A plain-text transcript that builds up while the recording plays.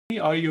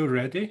Are you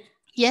ready?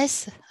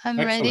 Yes, I'm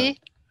Excellent.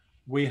 ready.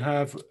 We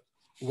have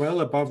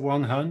well above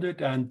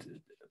 100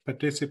 and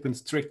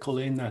participants trickle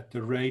in at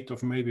the rate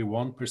of maybe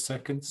 1 per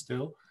second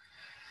still.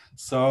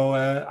 So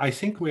I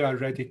think we are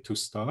ready to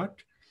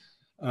start.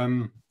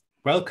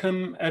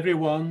 Welcome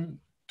everyone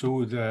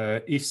to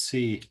the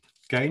ISSI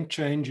Game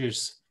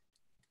Changers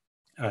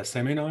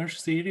seminar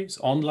series,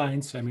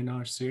 online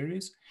seminar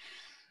series.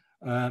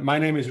 My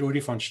name is Rudi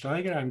von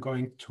Steiger. I'm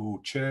going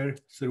to chair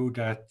through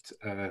that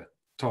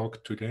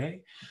talk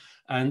today.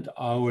 And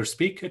our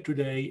speaker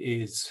today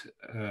is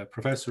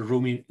Professor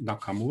Rumi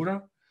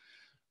Nakamura.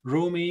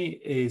 Rumi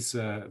is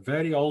a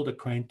very old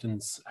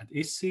acquaintance at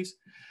ISSI.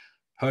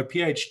 Her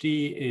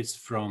PhD is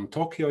from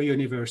Tokyo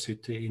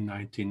University in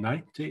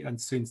 1990, and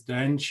since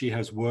then she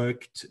has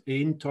worked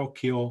in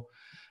Tokyo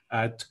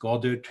at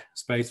Goddard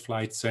Space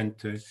Flight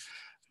Center,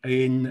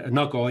 in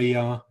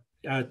Nagoya,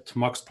 at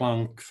Max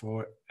Planck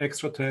for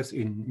Extraterrestrials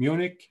in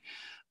Munich,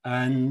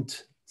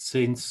 and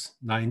since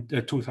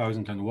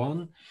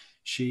 2001,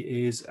 she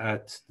is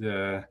at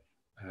the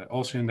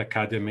Austrian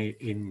Academy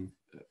in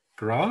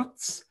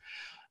Graz,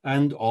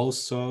 and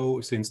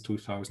also since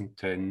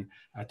 2010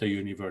 at the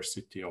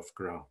University of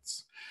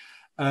Graz.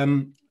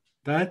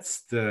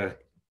 That's the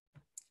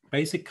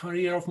basic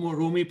career of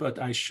Rumi, but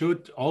I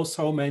should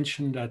also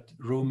mention that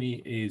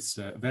Rumi is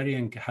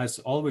has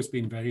always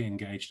been very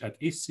engaged at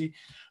ISSI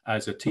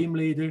as a team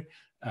leader,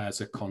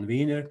 as a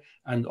convener,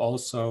 and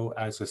also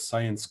as a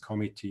science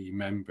committee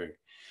member.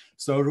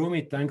 So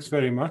Rumi, thanks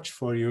very much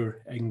for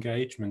your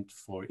engagement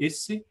for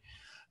ISSI.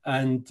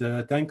 And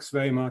thanks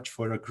very much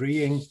for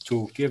agreeing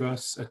to give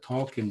us a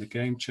talk in the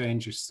Game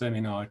Changers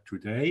seminar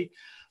today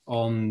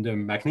on the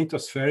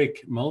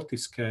Magnetospheric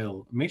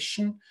Multiscale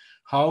mission,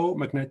 how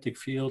magnetic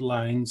field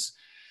lines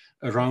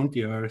around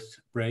the Earth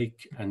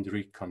break and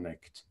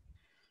reconnect.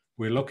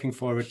 We're looking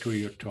forward to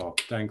your talk.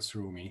 Thanks,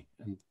 Rumi,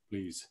 and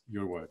please,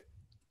 your word.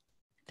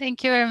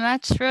 Thank you very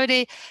much,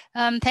 Rudi.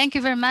 Thank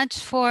you very much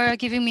for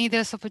giving me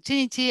this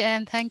opportunity,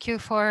 and thank you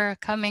for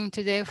coming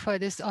today for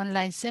this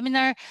online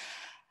seminar.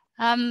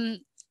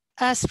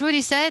 As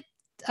Rudi said,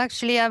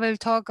 actually, I will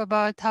talk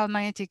about how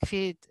magnetic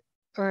field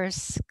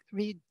Earth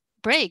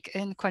break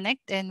and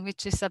connect, and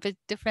which is a bit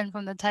different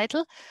from the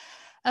title.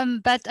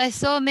 But I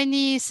saw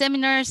many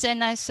seminars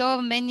and I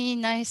saw many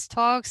nice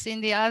talks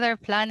in the other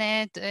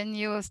planet, and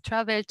you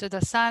travel to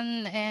the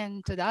sun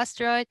and to the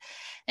asteroid.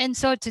 And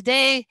so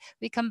today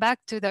we come back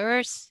to the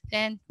Earth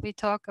and I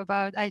talk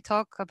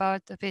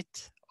about a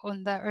bit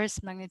on the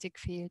Earth's magnetic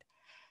field.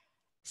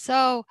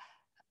 So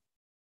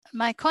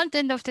my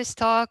content of this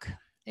talk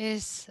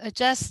is I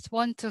just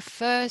want to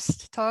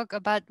first talk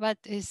about what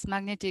is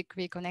magnetic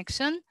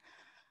reconnection.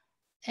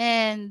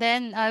 And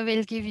then I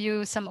will give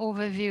you some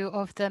overview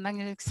of the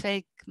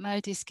Magnetospheric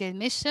Multiscale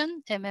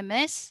mission,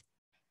 MMS,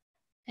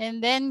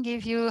 and then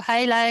give you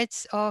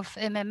highlights of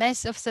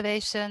MMS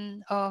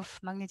observation of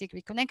magnetic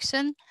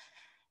reconnection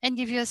and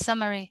give you a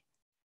summary.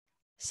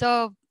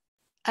 So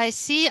I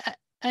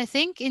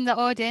think in the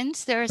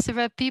audience, there are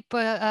several people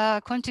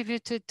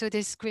contributed to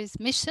this great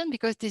mission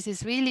because this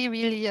is really,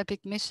 really a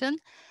big mission.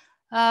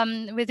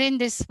 Within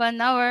this 1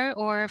 hour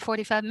or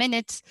 45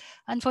 minutes,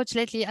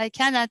 unfortunately, I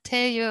cannot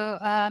tell you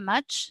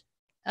much.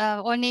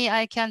 Only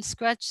I can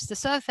scratch the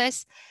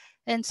surface.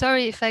 And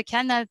sorry if I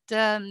cannot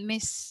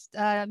miss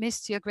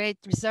your great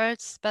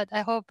results, but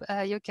I hope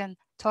you can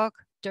talk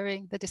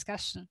during the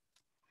discussion.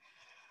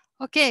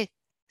 Okay,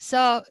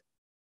 so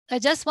I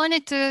just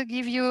wanted to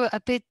give you a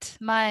bit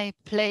my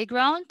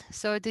playground.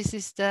 So this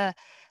is the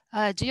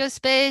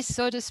geospace,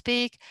 so to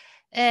speak.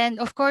 And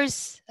of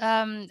course,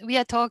 we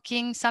are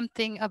talking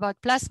something about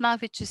plasma,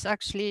 which is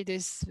actually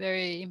this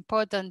very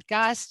important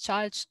gas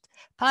charged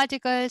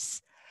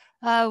particles,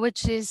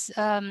 which is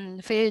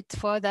field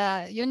for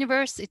the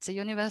universe. It's a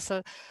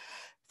universal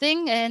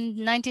thing. And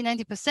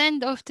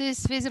 90% of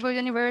this visible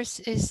universe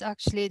is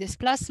actually this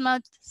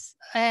plasma.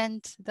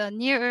 And the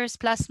near Earth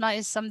plasma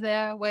is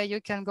somewhere where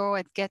you can go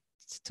and get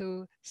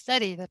to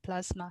study the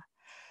plasma.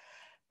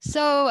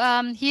 So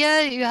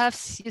here you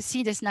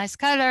see this nice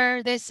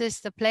color. This is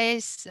the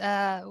place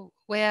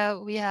where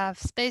we have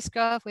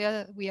spacecraft,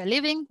 where we are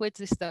living, which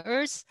is the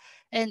Earth.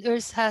 And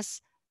Earth has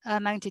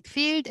a magnetic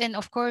field. And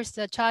of course,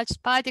 the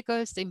charged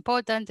particles, the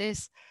important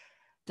is,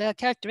 the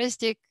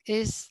characteristic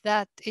is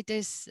that it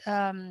is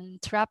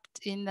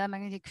trapped in the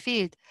magnetic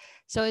field.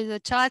 So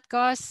the charged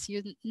gas,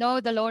 you know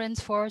the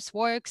Lorentz force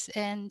works.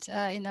 And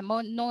in a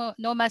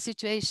normal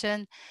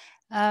situation,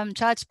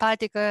 charged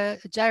particle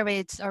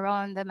gyrates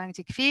around the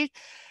magnetic field.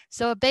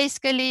 So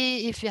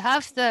basically, if you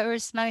have the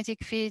Earth's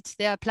magnetic field,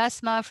 there are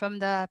plasma from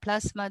the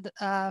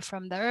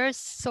Earth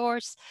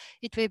source.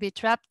 It will be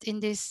trapped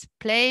in this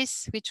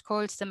place, which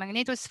calls the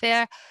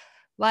magnetosphere.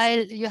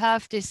 While you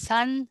have this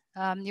sun,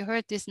 you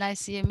heard this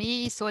nice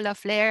CME, solar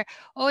flare.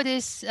 All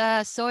this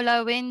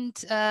solar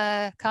wind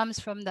comes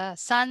from the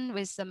sun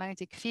with the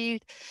magnetic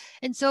field.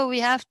 And so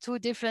we have two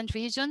different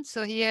regions.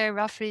 So here,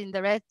 roughly in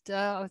the red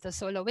of the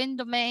solar wind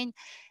domain,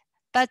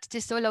 But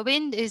the solar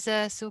wind is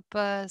a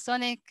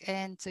supersonic,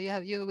 and so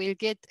you will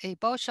get a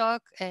bow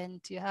shock,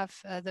 and you have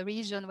the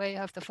region where you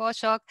have the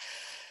foreshock.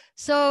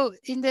 So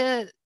in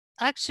the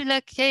actual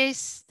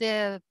case,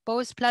 the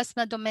Bose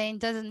plasma domain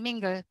doesn't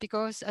mingle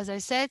because, as I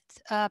said,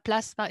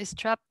 plasma is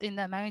trapped in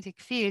the magnetic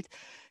field.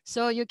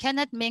 So you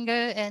cannot mingle,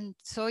 and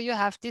so you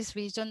have this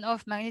region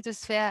of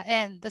magnetosphere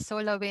and the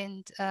solar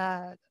wind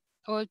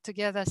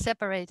altogether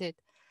separated.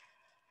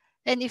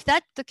 And if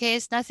that's the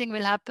case, nothing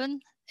will happen.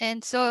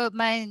 And so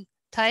my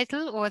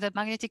title, or the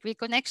magnetic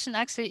reconnection,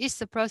 actually is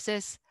the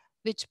process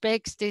which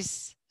breaks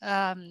this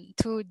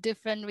two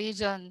different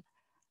regions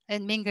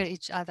and mingle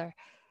each other.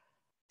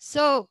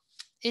 So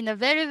in a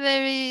very,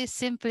 very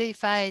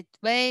simplified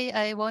way,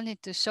 I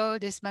wanted to show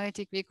this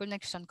magnetic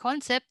reconnection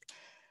concept.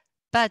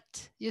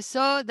 But you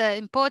saw the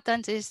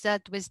importance is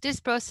that with this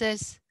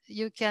process,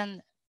 you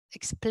can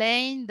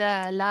explain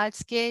the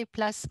large-scale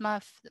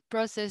plasma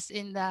process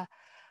in the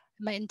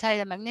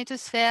entire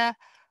magnetosphere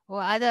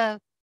or other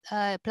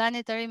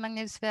planetary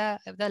magnetosphere,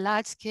 the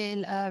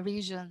large-scale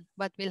region,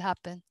 what will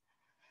happen.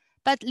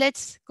 But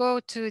let's go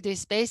to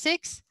these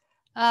basics.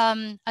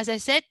 As I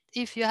said,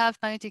 if you have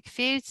magnetic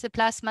fields, the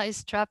plasma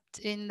is trapped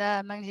in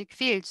the magnetic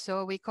field.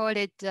 So we call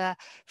it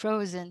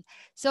frozen.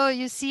 So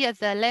you see at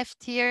the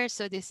left here,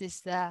 so this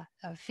is the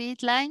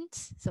field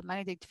lines, so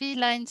magnetic field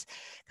lines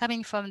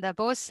coming from the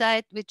both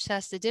side, which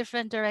has the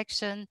different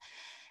direction.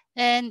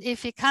 And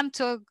if you come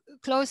to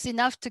close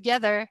enough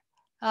together,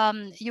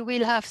 you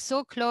will have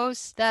so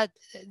close that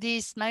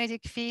these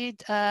magnetic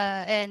field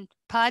and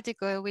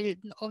particle will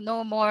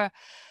no more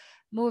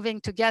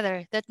moving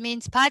together. That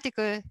means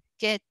particle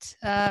get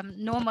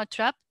no more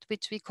trapped,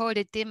 which we call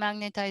it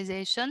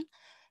demagnetization.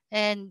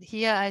 And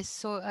here I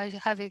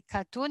have a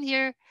cartoon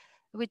here,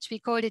 which we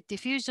call it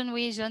diffusion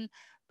region,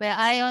 where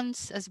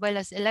ions as well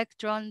as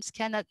electrons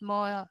cannot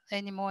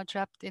anymore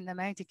trapped in the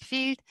magnetic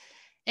field.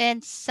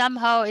 And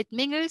somehow it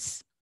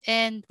mingles.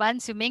 And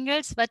once you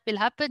mingles, what will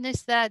happen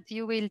is that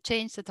you will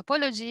change the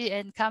topology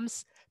and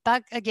comes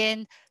back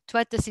again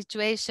toward the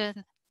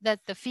situation that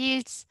the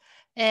fields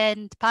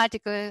and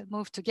particle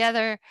move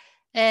together.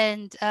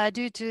 And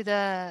due to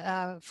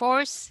the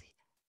force,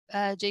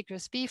 J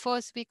cross B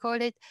force, we call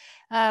it,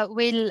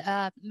 will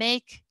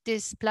make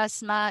this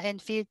plasma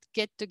and field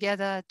get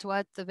together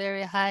toward the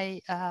very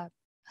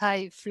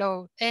high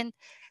flow and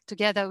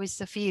together with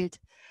the field.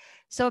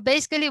 So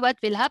basically what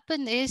will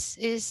happen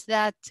is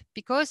that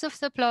because of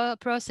the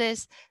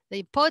process, the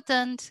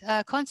important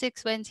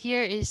consequence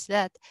here is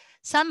that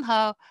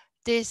somehow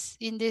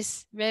in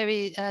this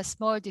very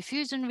small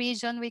diffusion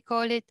region, we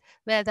call it,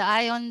 where the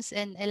ions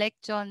and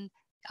electron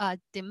are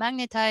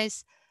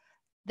demagnetized,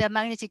 the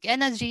magnetic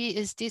energy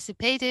is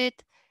dissipated.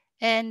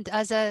 And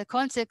as a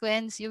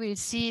consequence, you will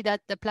see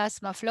that the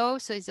plasma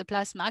flows. So it's the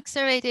plasma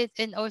accelerated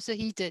and also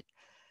heated.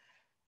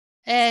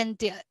 And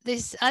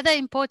this other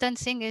important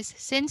thing is,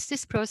 since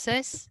this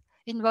process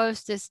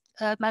involves this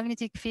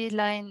magnetic field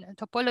line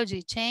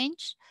topology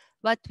change,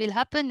 what will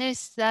happen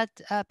is that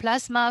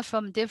plasma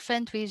from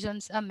different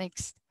regions are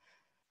mixed.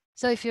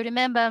 So if you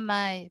remember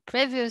my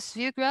previous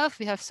view graph,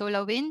 we have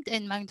solar wind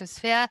and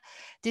magnetosphere.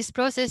 This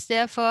process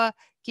therefore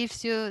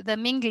gives you the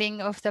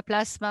mingling of the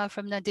plasma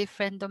from the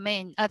different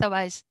domain,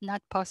 otherwise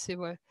not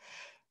possible.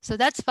 So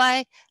that's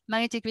why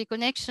magnetic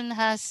reconnection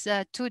has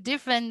two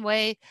different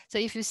ways. So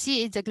if you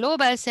see in the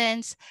global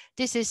sense,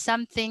 this is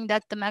something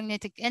that the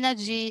magnetic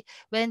energy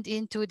went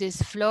into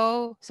this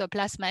flow, so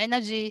plasma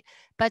energy,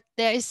 but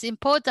there is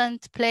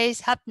important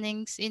place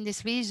happenings in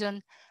this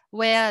region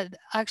where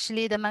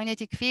actually the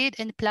magnetic field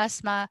and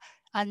plasma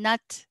are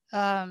not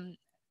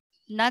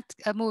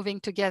moving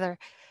together.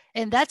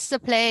 And that's the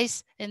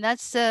place, and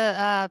that's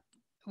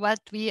what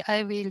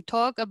I will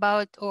talk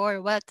about,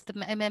 or what the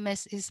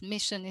MMS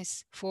mission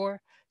is for,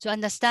 to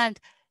understand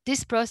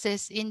this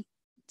process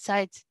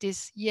inside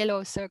this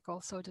yellow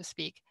circle, so to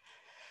speak.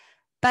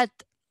 But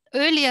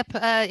earlier,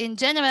 in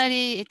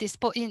generally, it is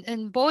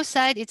in both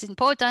sides, it's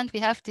important we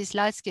have this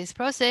large-scale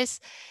process.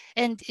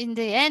 And in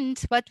the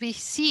end, what we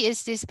see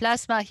is this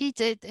plasma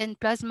heated and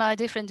plasma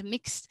different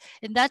mixed.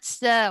 And that's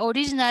the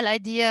original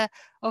idea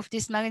of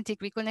this magnetic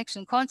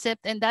reconnection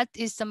concept. And that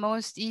is the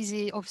most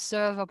easy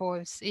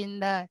observables in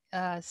the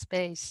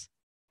space.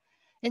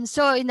 And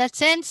so in that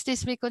sense,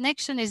 this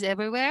reconnection is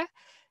everywhere.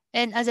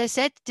 And as I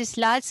said, this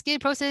large scale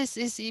process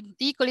is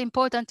equally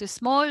important to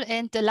small,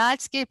 and the large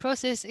scale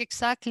process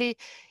exactly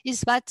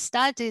is what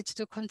started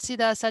to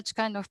consider such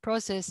kind of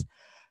process.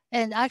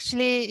 And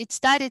actually it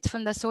started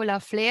from the solar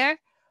flare,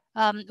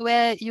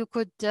 where you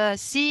could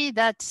see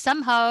that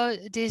somehow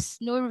this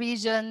null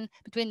region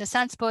between the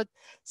sunspot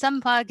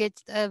somehow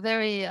gets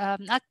very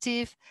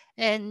active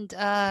and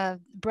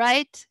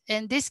bright.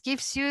 And this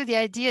gives you the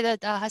idea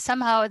that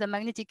somehow the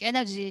magnetic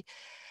energy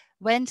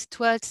went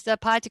towards the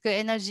particle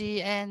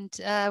energy and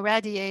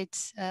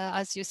radiates,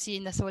 as you see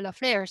in the solar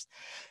flares.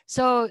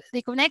 So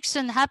the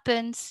connection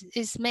happens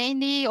is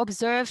mainly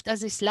observed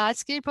as this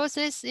large-scale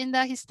process in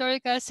the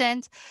historical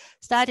sense,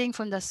 starting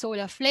from the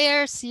solar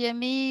flare,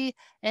 CME,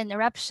 and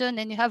eruption,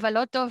 and you have a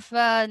lot of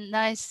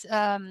nice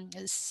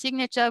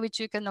signature which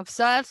you can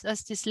observe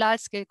as this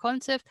large-scale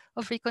concept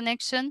of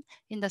reconnection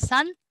in the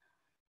sun.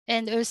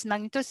 And Earth's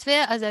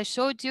magnetosphere, as I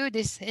showed you,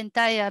 this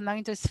entire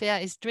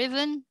magnetosphere is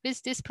driven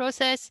with this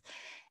process.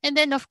 And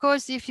then, of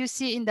course, if you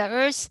see in the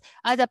Earth,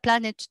 other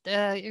planets,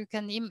 you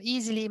can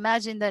easily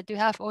imagine that you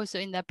have also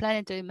in the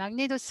planetary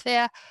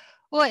magnetosphere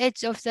or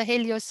edge of the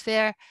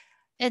heliosphere.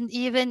 And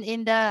even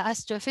in the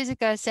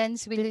astrophysical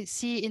sense, we'll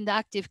see in the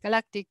active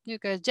galactic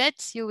nuclear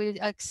jets, you will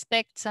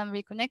expect some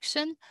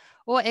reconnection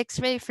or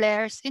X-ray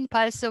flares in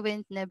pulsar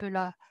wind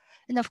nebula.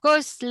 And of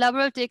course,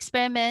 laboratory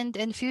experiment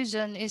and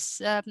fusion is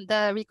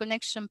the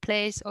reconnection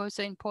plays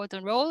also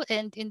important role.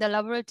 And in the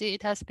laboratory,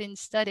 it has been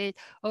studied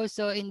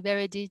also in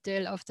very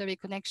detail of the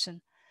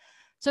reconnection.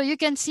 So you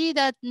can see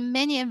that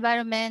many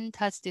environment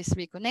has this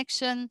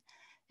reconnection.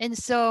 And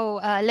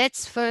so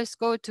let's first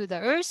go to the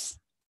Earth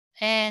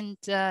and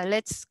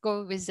let's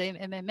go with the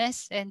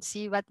MMS and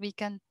see what we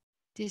can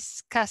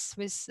discuss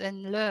with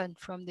and learn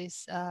from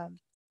this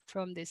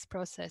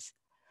process.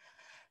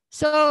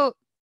 So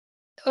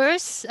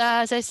Earth,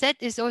 as I said,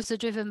 is also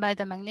driven by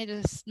the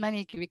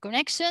magnetic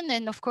reconnection.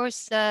 And of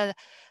course,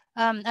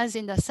 as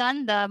in the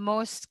sun, the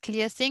most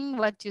clear thing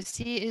what you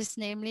see is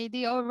namely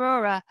the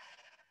aurora.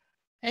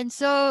 And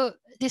so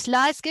this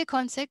large-scale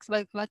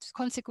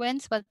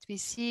consequence, what we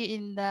see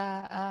in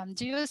the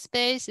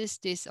geospace is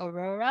this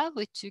aurora,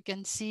 which you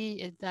can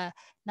see at the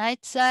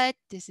night side.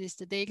 This is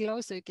the day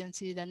glow, so you can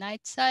see the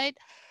night side.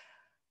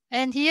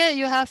 And here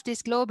you have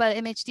this global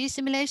MHD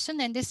simulation,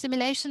 and this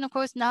simulation, of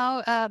course,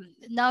 now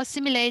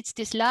simulates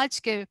this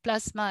large-scale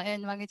plasma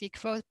and magnetic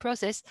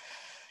process.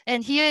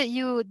 And here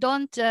you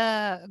don't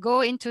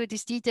go into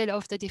this detail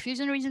of the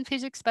diffusion region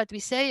physics, but we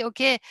say,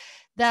 okay,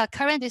 the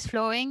current is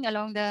flowing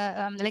along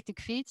the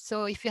electric field.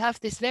 So if you have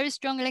this very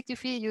strong electric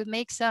field, you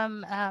make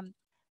some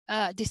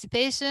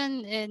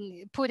dissipation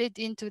and put it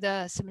into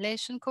the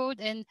simulation code,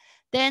 and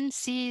then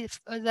see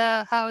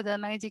how the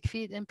magnetic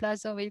field and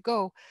plasma will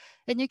go.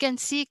 And you can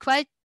see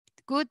quite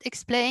good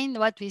explain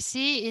what we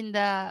see in the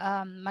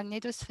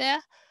magnetosphere.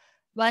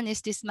 One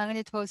is this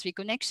magnetopause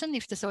reconnection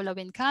if the solar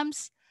wind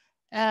comes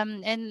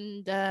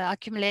and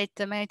accumulate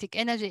the magnetic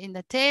energy in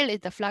the tail.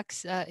 If the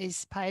flux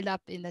is piled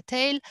up in the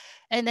tail,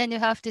 and then you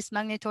have this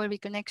magnetopause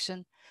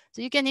reconnection.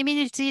 So you can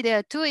immediately see there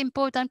are two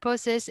important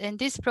processes, and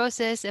this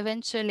process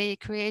eventually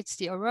creates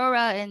the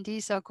aurora, and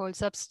these are called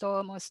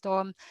substorm or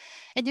storm.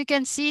 And you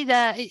can see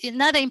that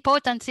another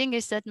important thing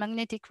is that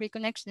magnetic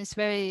reconnection is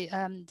very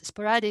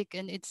sporadic,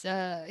 and it's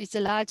a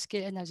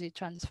large-scale energy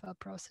transfer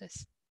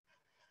process.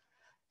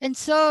 And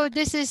so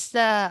this is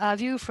the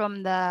view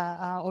from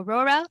the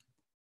aurora.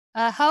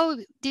 How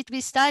did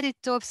we start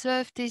to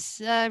observe this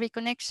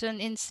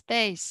reconnection in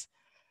space?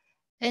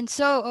 And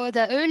so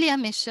the earlier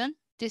mission,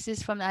 this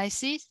is from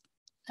IC.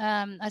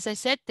 As I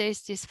said,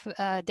 there's this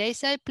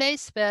day-side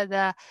place where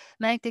the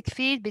magnetic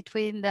field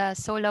between the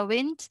solar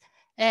wind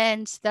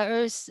and the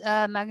Earth's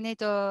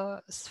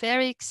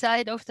magnetospheric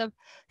side of the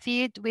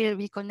field will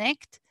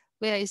reconnect,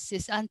 whereas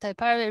this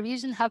anti-parallel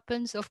region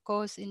happens, of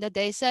course, in the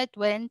day-side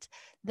when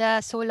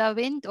the solar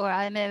wind or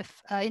IMF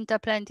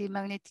interplanetary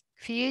magnetic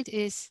field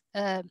is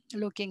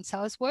looking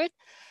southward.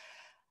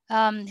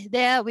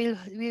 There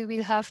we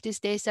will have this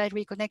day-side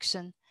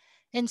reconnection.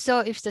 And so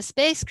if the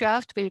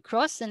spacecraft will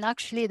cross, and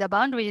actually the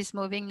boundary is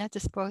moving, not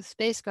the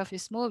spacecraft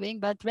is moving,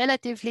 but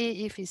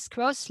relatively if it's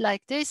crossed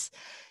like this,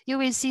 you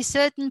will see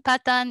certain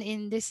pattern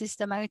in this is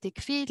the magnetic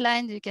field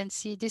line. You can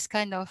see this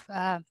kind of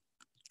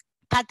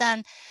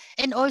pattern.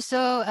 And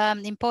also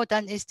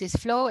important is this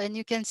flow, and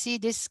you can see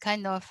this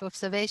kind of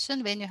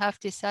observation when you have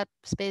this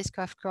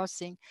spacecraft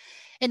crossing.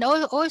 And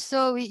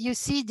also you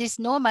see this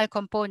normal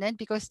component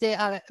because they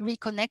are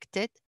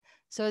reconnected.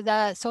 So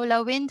the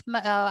solar wind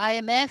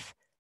IMF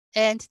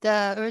and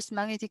the Earth's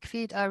magnetic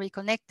field are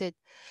reconnected.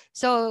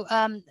 So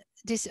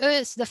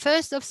the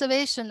first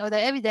observation or the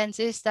evidence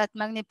is that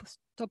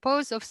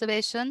magnetopause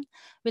observation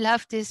will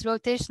have this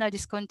rotational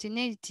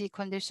discontinuity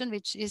condition,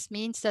 which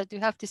means that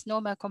you have this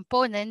normal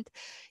component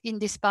in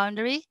this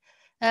boundary,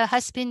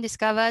 has been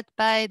discovered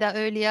by the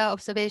earlier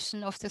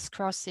observation of this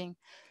crossing.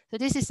 So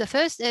this is the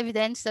first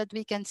evidence that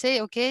we can say,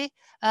 okay,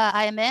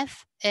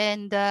 IMF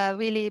and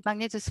really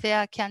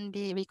magnetosphere can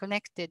be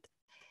reconnected.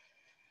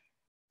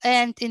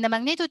 And in the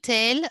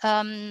magnetotail,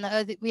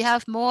 we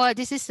have more,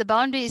 this is the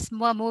boundary is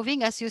more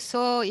moving. As you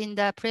saw in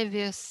the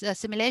previous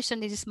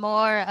simulation, it is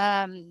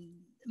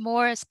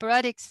more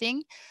sporadic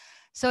thing.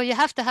 So you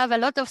have to have a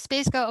lot of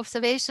spacecraft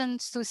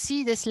observations to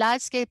see this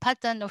large scale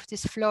pattern of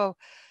this flow.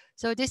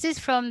 So this is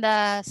from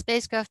the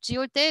spacecraft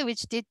Geote,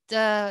 which did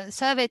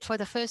surveyed for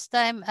the first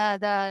time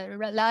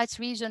the large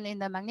region in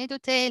the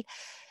magnetotail.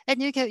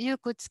 And you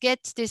could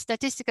get the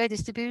statistical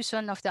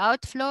distribution of the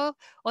outflow,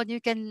 or you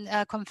can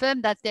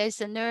confirm that there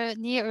is a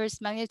near-Earth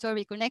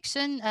magnetospheric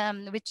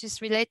reconnection, which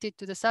is related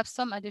to the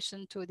substorm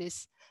addition to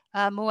this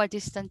more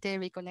distant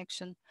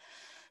reconnection.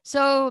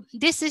 So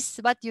this is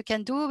what you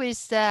can do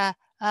with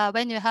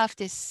when you have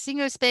this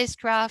single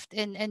spacecraft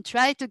and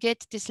try to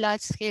get this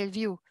large-scale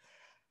view.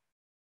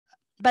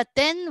 But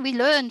then we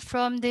learned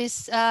from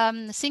this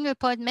single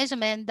point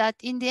measurement that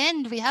in the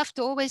end, we have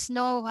to always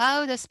know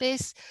how the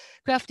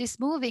spacecraft is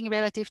moving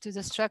relative to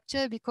the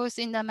structure, because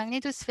in the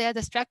magnetosphere,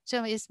 the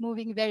structure is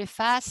moving very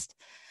fast.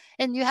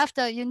 And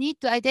you need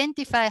to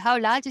identify how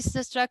large is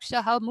the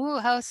structure, how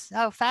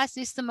fast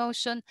is the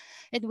motion,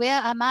 and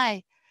where am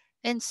I?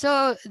 And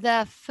so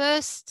the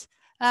first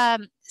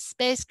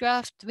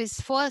spacecraft with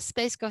 4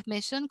 spacecraft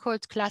mission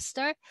called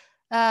Cluster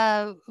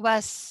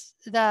was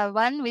the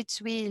one which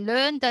we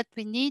learned that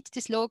we need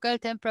this local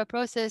temporal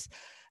process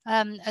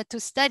to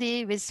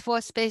study with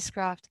 4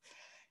 spacecraft.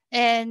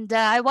 And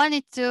I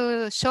wanted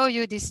to show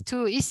you these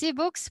 2 EC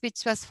books,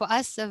 which was for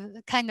us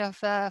kind of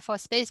for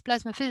space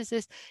plasma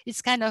physicists.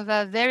 It's kind of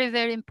a very,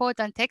 very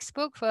important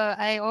textbook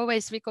I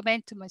always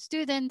recommend to my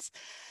students.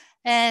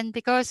 And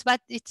because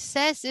what it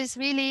says is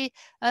really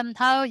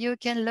how you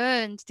can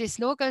learn this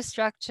local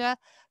structure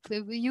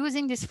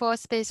using this 4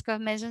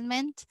 spacecraft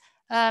measurement,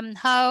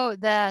 how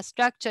the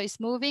structure is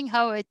moving,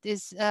 how it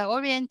is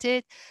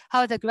oriented,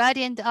 how the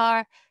gradient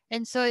are.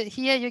 And so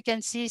here you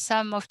can see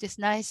some of this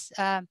nice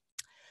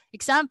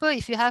example.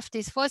 If you have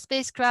this 4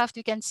 spacecraft,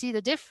 you can see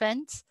the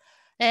difference.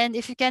 And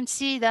if you can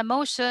see the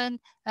motion,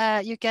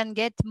 you can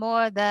get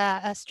more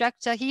the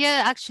structure.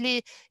 Here,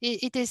 actually,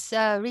 it is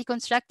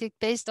reconstructed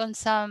based on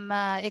some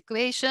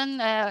equation,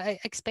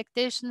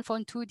 expectation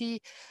from 2D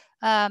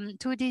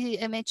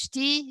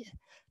MHD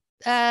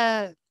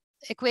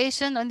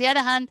equation. On the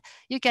other hand,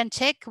 you can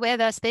check where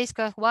the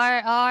spacecraft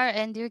are,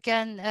 and you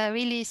can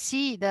really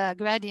see the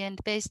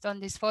gradient based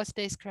on this 4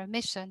 spacecraft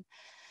mission.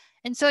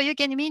 And so you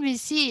can immediately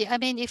see, I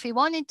mean, if we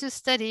wanted to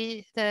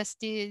study this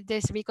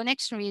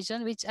reconnection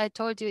region, which I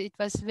told you it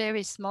was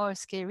very small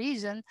scale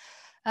region,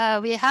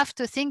 we have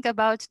to think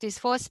about this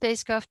 4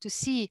 spacecraft to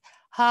see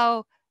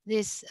how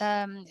this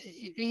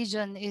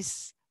region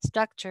is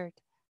structured.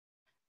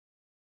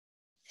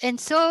 And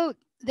so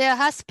there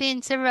has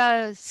been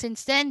several,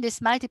 since then, this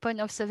multi-point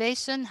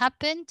observation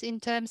happened in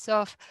terms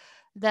of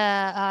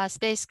the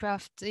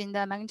spacecraft in the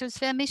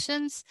magnetosphere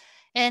missions.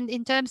 And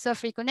in terms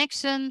of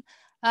reconnection,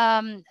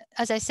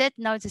 as I said,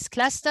 now this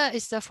cluster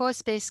is the 4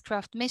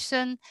 spacecraft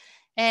mission.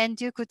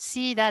 And you could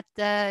see that,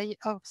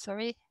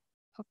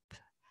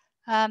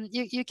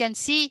 you can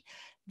see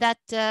that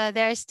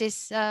there is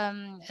this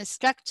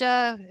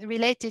structure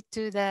related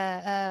to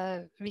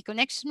the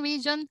reconnection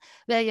region,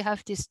 where you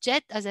have this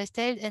jet, as I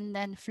said, and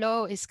then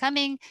flow is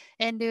coming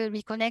and you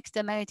reconnect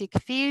the magnetic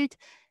field.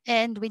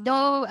 And we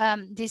know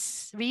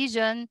this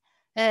region,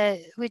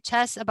 which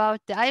has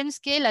about the ion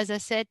scale. As I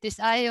said, this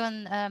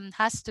ion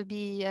has to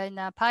be in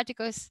a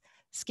particles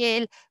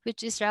scale,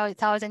 which is around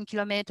 1,000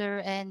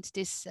 kilometers, and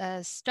this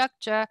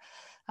structure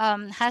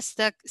has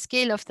the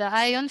scale of the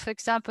ion. For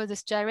example,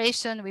 this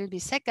gyration will be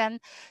second.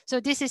 So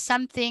this is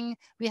something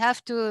we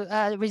have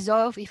to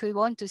resolve if we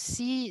want to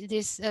see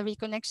this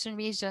reconnection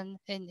region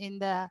in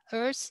the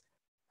Earth.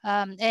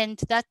 And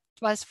that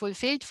was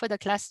fulfilled for the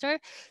cluster.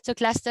 So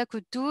cluster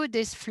could do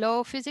this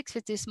flow physics,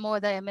 which is more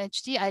the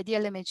MHD,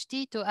 ideal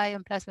MHD to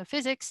ion plasma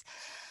physics,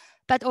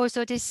 but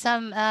also this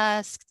some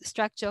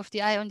structure of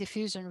the ion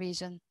diffusion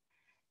region.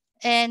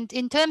 And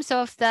in terms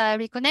of the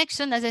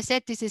reconnection, as I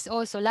said, this is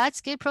also a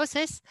large-scale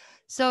process.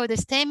 So the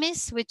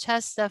STEMIS, which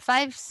has the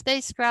 5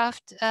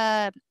 spacecraft,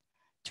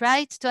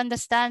 tried to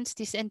understand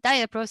this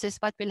entire process,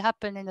 what will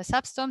happen in the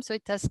substorm. So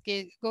it has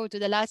to go to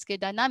the large-scale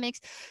dynamics.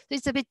 So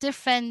it's a bit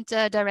different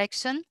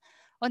direction.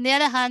 On the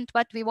other hand,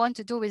 what we want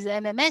to do with the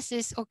MMS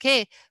is,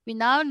 okay, we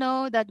now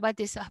know that what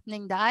is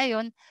happening in the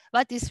ion,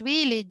 what is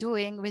really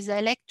doing with the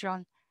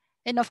electron.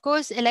 And of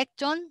course,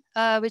 electron,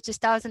 which is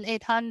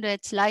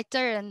 1,800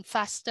 lighter and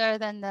faster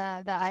than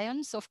the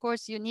ions, of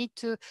course, you need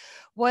to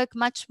work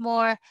much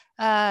more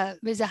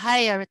with a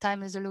higher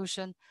time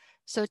resolution.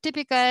 So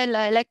typical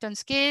electron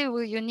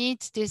scale, you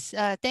need this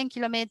 10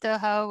 kilometer,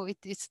 how it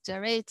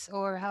gyrates,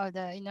 or how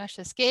the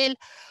inertia scale,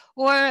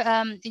 or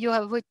you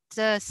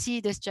would see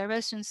this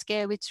gyration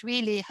scale, which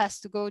really has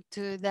to go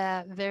to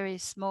the very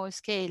small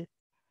scale,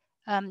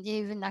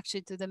 even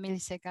actually to the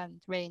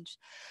millisecond range.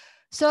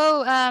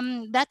 So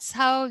that's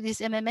how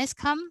this MMS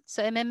come.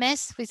 So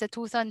MMS with the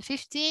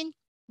 2015,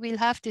 we'll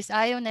have this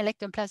ion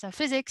electron plasma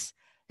physics.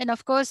 And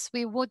of course,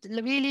 we would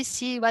really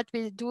see what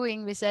we're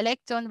doing with the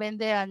electron when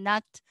they are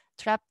not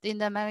trapped in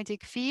the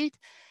magnetic field.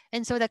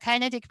 And so the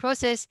kinetic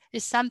process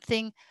is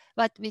something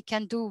what we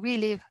can do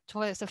really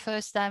for the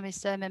first time with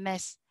the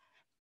MMS.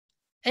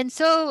 And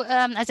so,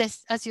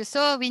 as you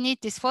saw, we need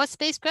this 4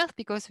 spacecraft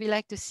because we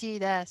like to see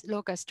the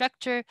local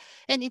structure.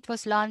 And it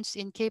was launched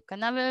in Cape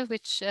Canaveral,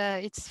 which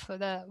it's for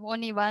the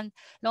only one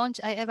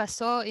launch I ever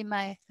saw in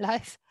my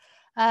life.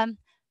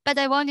 But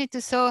I wanted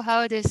to show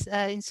how this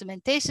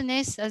instrumentation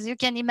is. As you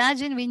can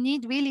imagine, we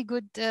need really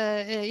good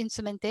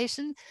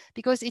instrumentation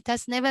because it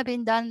has never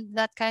been done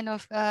that kind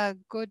of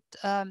good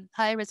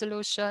high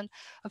resolution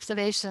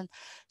observation.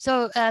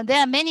 So there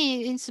are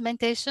many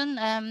instrumentation,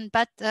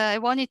 but I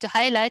wanted to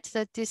highlight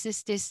that this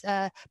is this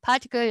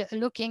particle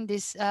looking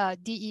this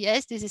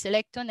DES, this is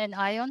electron and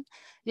ion.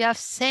 You have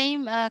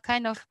same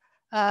kind of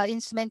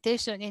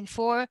instrumentation in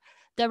 4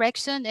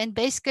 direction, and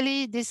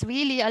basically this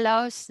really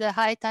allows the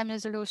high time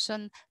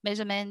resolution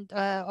measurement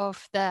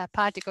of the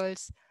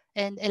particles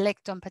and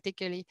electron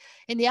particularly.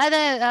 And the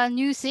other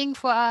new thing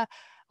for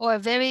or a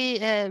very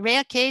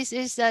rare case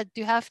is that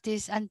you have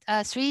this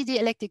 3D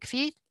electric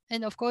field,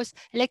 and of course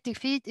electric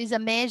field is a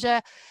major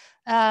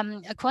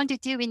a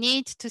quantity we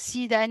need to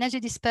see the energy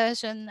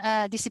dispersion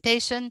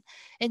dissipation.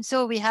 And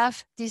so we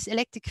have this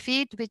electric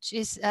field which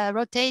is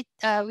rotate,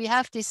 we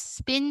have this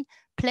spin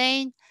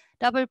plane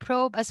double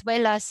probe as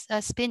well as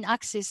a spin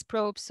axis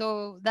probe.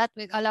 So that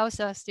allows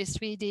us this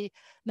 3D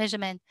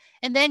measurement.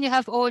 And then you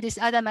have all this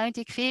other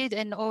magnetic field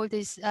and all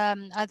this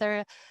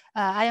other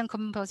ion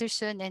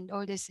composition and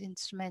all these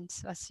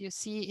instruments as you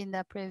see in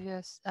the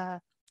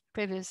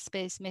previous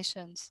space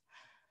missions.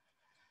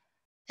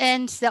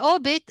 And the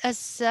orbit,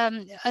 as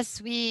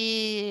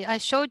I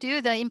showed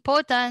you, the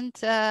important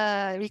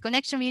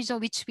reconnection region,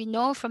 which we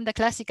know from the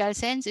classical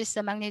sense, is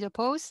the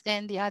magnetopause,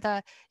 and the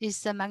other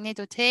is the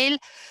magnetotail.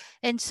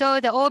 And so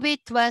the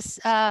orbit was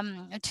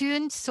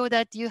tuned so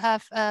that you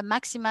have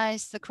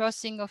maximized the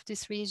crossing of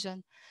this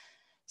region.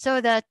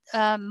 So that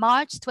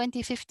March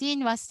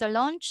 2015 was the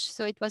launch.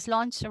 So it was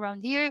launched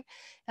around here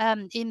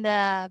in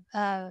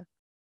the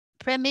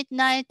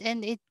pre-midnight,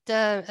 and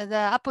the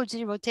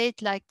apogee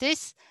rotate like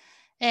this.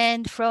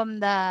 And from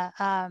the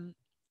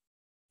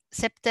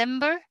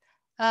September,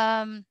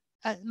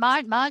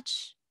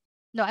 March,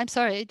 no, I'm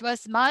sorry, it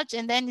was March,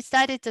 and then it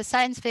started the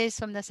science phase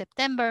from the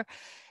September,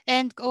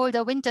 and all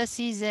the winter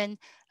season,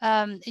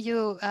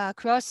 you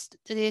crossed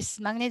this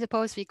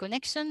magnetopause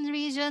reconnection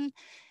region,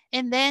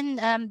 and then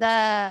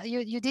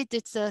you did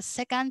it the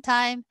second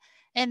time,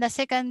 and the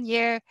second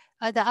year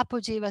the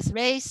apogee was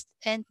raised,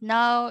 and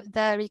now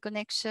the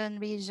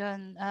reconnection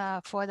region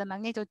for the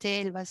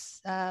magnetotail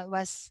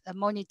was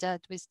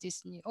monitored with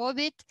this new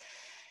orbit.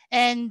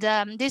 And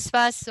this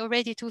was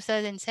already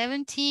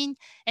 2017.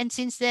 And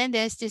since then,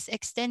 there's this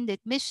extended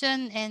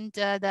mission, and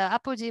the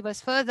apogee was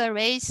further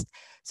raised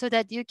so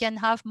that you can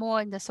have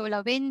more in the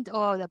solar wind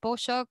or the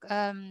Borshock.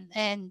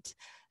 And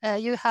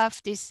you have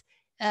this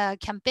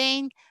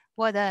campaign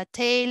for the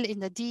tail in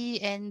the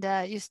D, and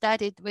you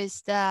started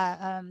with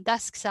the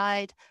dusk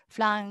side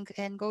flank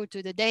and go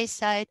to the day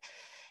side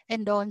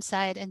and dawn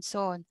side and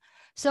so on.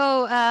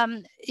 So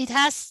it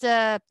has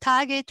the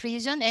target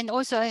region, and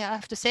also I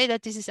have to say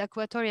that this is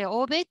equatorial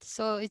orbit,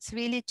 so it's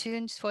really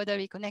tuned for the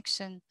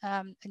reconnection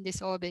in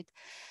this orbit.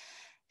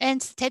 And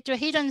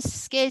tetrahedron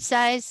scale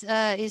size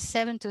is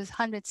 7 to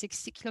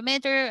 160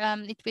 kilometer.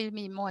 It will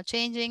be more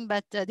changing,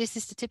 but this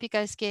is the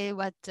typical scale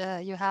what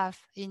you have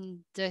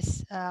in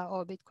this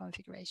orbit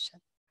configuration.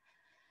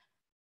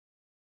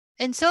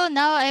 And so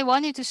now I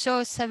wanted to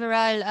show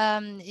several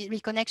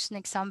reconnection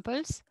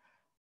examples.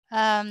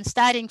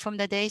 Starting from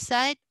the day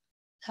side,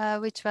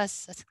 which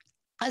was,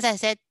 as I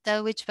said,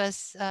 which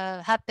was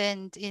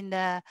happened in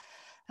the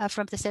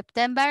from the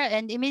September,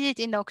 and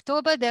immediately in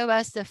October there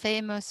was the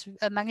famous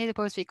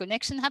magnetopause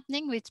reconnection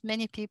happening, which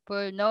many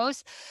people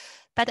knows.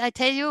 But I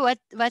tell you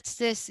what's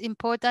this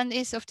important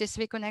is of this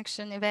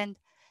reconnection event.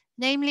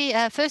 Namely,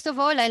 first of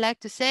all, I like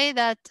to say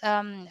that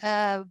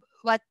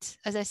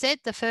as I said,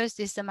 the first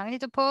is the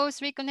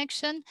magnetopause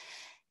reconnection,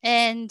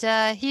 and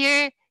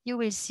here you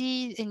will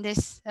see in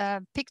this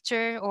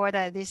picture, or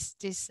this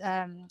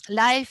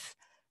live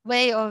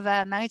way of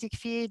magnetic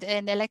field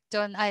and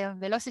electron ion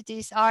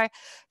velocities are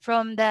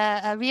from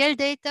the real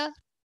data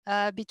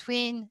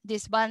between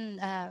this 1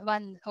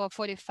 or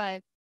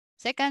 45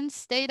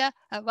 seconds data,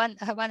 1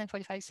 and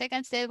 45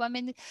 seconds data, 1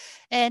 minute,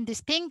 and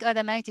this pink are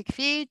the magnetic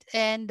field,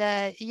 and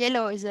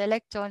yellow is the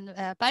electron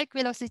bulk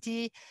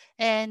velocity,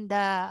 and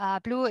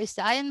blue is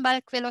the ion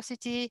bulk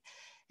velocity.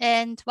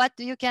 And what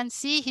you can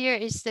see here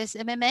is this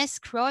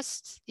MMS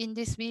crossed in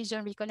this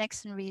region,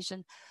 reconnection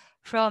region,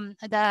 from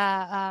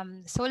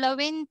the solar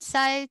wind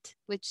side,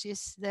 which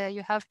is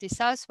you have the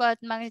southward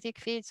magnetic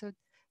field.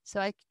 So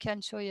I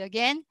can show you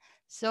again.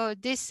 So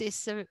this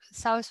is the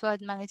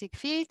southward magnetic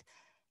field,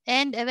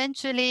 and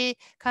eventually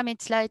coming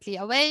slightly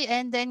away,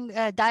 and then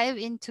dive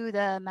into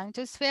the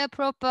magnetosphere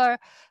proper,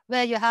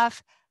 where you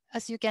have,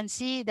 as you can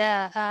see,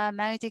 the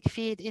magnetic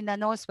field in the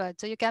northward.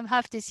 So you can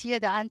have this here,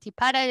 the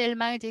anti-parallel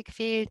magnetic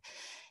field.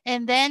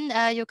 And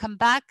then you come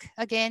back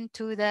again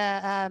to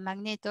the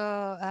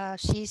magneto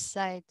sheath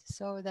side,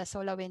 so the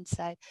solar wind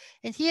side.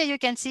 And here you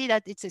can see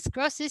that it's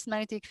crosses,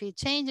 magnetic field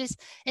changes,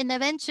 and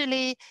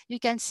eventually you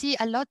can see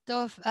a lot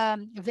of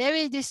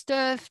very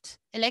disturbed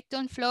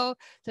electron flow.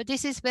 So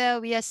this is where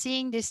we are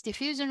seeing this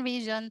diffusion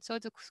region. So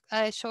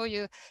to show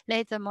you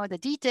later more the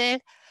detail.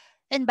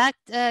 And but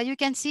you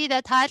can see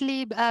that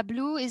hardly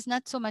blue is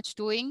not so much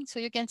doing. So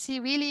you can see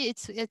really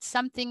it's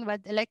something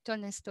what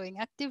electron is doing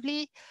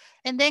actively,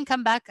 and then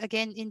come back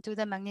again into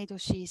the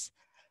magnetosheath.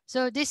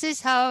 So this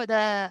is how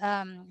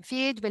the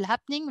field will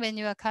happening when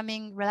you are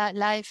coming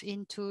live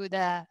into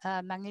the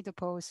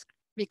magnetopause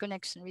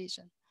reconnection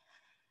region.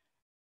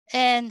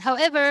 And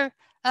however,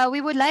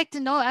 we would like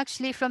to know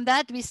actually from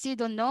that, we still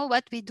don't know.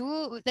 What we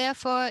do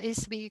therefore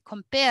is we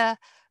compare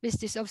with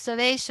this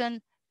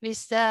observation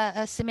with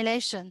the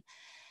simulation.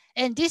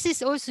 And this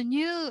is also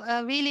new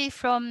really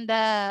from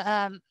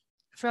the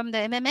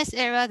MMS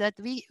era, that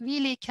we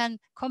really can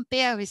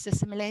compare with the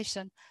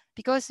simulation,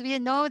 because we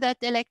know that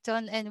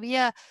electron, and we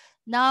are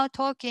now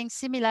talking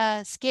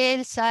similar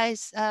scale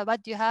size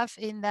what you have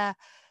in the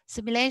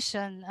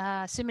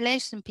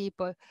simulation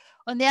people.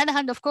 On the other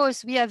hand, of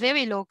course, we are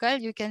very local.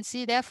 You can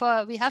see,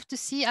 therefore, we have to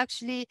see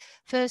actually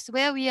first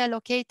where we are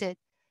located.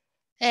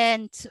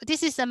 And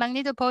this is a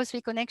magnetopause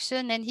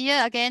reconnection. And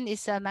here again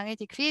is a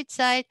magnetic field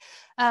side.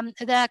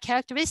 The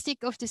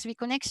characteristic of this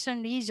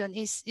reconnection region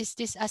is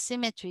this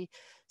asymmetry.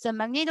 The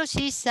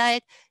magnetosheath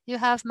side, you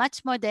have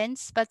much more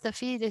dense, but the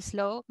field is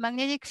low.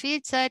 Magnetic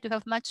field side, you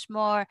have much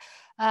more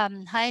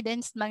high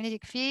dense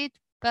magnetic field,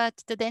 but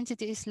the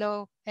density is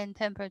low and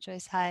temperature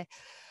is high.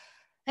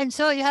 And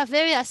so you have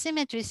very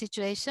asymmetry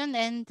situation.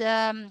 And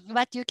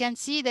what you can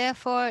see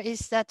therefore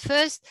is that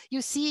first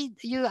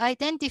you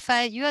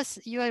identify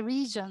your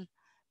region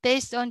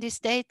based on this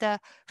data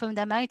from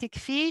the magnetic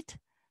field,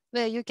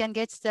 where you can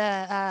get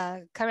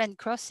the current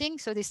crossing,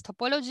 so this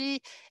topology,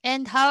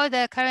 and how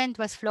the current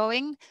was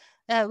flowing,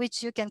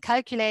 which you can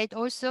calculate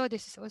also.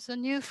 This is also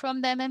new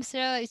from the MMS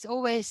era. It's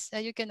always,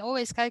 you can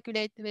always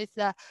calculate with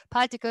the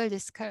particle,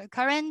 this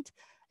current,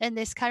 and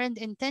this current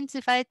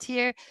intensified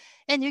here.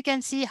 And you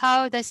can see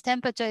how this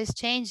temperature is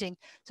changing.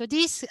 So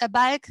these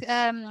bulk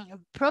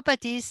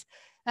properties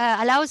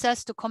allows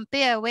us to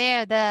compare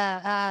where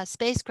the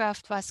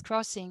spacecraft was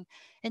crossing.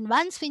 And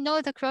once we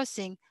know the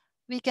crossing,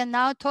 we can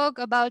now talk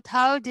about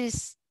how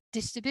this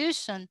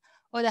distribution,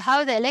 or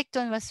how the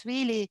electron was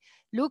really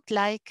looked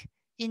like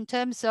in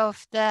terms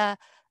of the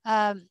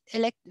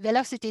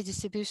velocity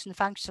distribution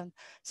function.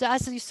 So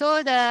as you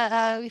saw,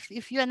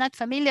 if you are not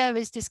familiar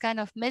with this kind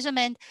of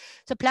measurement,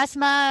 so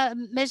plasma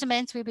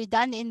measurements will be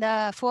done in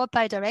the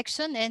 4-pi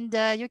direction,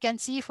 and you can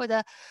see for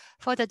the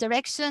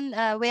direction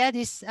where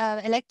this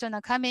electron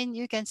are coming,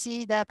 you can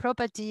see the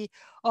property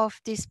of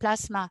this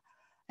plasma,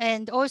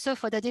 and also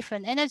for the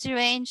different energy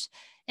range.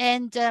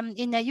 And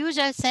in a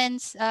usual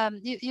sense,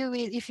 you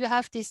will, if you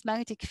have this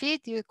magnetic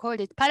field, you call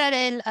it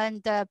parallel,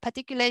 and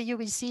particularly you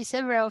will see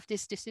several of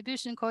this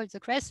distribution called the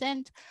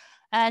crescent.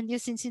 And you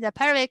can see the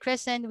parallel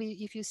crescent,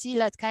 if you see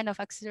that kind of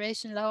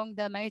acceleration along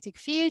the magnetic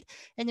field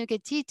and you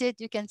get heated,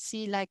 you can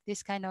see like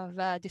this kind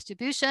of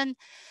distribution.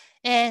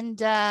 And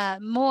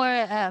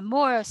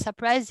more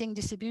surprising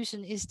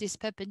distribution is this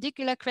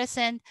perpendicular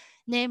crescent,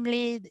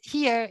 namely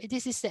here,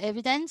 this is the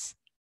evidence.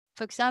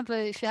 For example,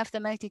 if you have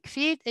the magnetic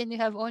field and you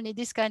have only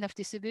this kind of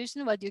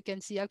distribution, what you can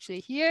see actually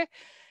here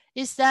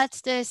is that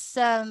this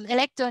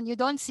electron, you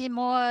don't see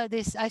more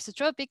this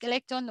isotropic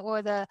electron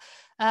or the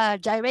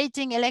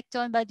gyrating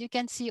electron, but you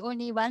can see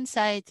only one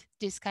side,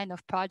 this kind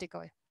of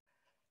particle.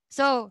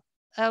 So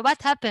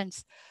what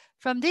happens?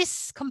 From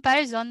this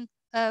comparison,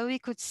 we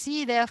could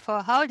see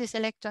therefore how this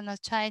electron is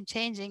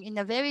changing in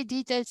a very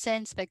detailed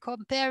sense by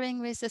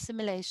comparing with the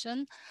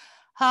simulation,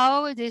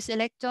 how this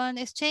electron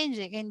is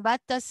changing and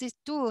what does it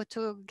do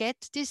to get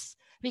this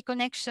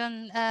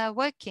reconnection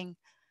working.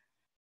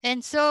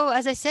 And so,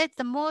 as I said,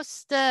 the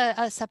most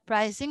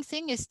surprising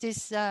thing is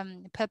this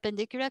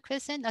perpendicular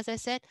crescent. As I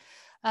said,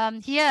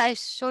 here I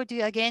showed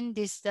you again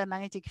this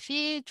magnetic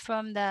field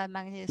from the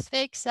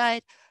magnetospheric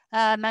side,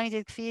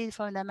 magnetic field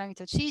from the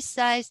magnetosheath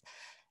side.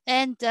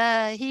 And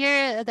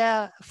here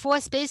the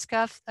 4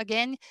 spacecraft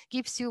again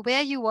gives you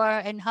where you are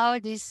and how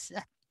this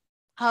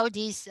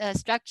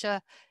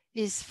structure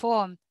is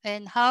formed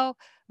and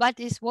what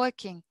is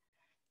working.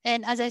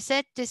 And as I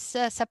said, this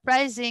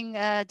surprising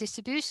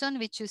distribution,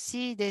 which you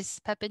see this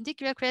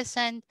perpendicular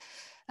crescent,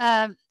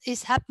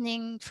 is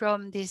happening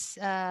from this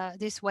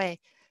way.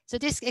 So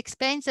this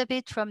explains a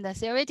bit from the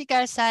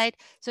theoretical side.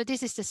 So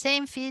this is the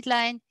same field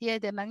line here,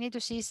 the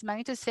magnetosheath,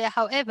 magnetosphere.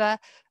 However,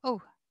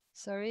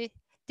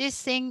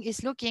 this thing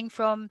is looking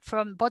from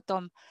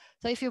bottom.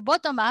 So if you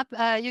bottom up,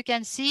 you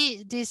can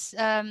see this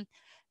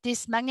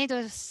this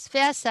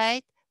magnetosphere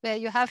side, where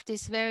you have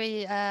this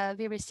very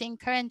thin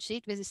current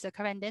sheet, which is the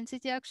current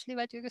density actually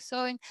what you're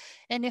showing,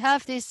 and you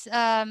have this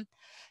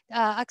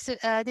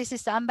this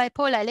is the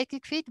unbipolar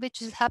electric field, which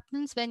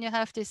happens when you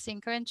have this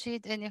thin current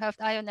sheet and you have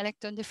ion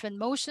electron different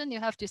motion. You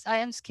have this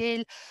ion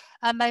scale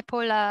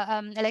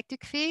unbipolar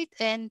electric field,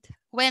 and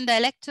when the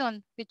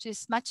electron, which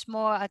is much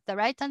more at the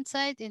right hand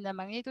side in the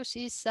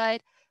magnetosheath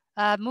side,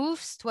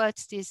 moves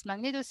towards this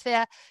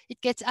magnetosphere,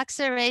 it gets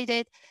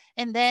accelerated,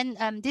 and then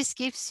this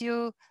gives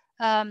you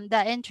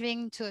the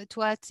entering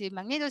towards the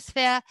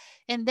magnetosphere.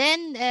 And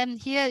then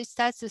here it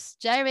starts to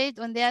gyrate.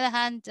 On the other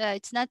hand,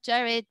 it's not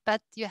gyrate,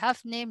 but you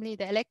have namely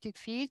the electric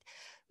field,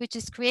 which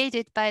is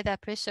created by the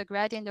pressure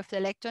gradient of the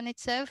electron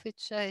itself,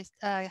 which I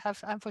have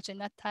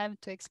unfortunately not time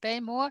to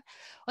explain more.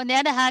 On the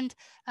other hand,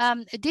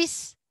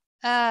 this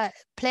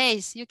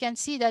place, you can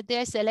see that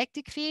there's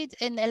electric field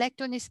and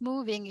electron is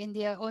moving in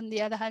the, on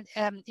the other hand,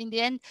 in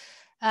the end,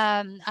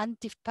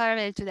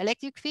 anti-parallel to the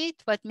electric field,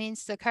 what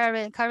means the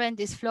current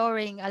is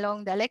flowing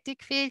along the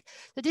electric field.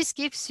 So this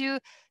gives you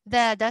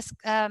the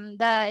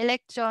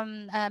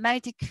electron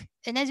magnetic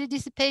energy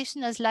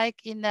dissipation as like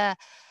in the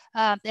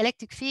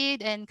electric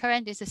field, and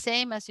current is the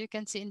same as you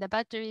can see in the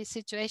battery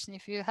situation.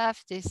 If you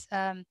have this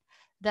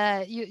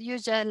the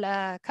usual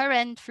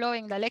current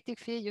flowing the electric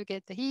field, you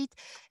get the heat.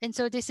 And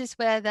so this is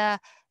where the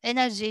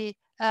energy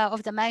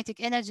of the magnetic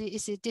energy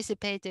is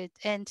dissipated.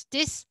 And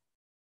this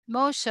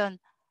motion,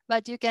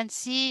 what you can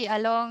see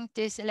along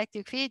this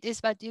electric field is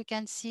what you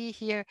can see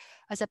here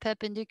as a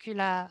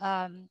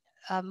perpendicular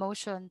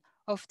motion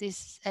of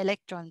these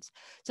electrons.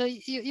 So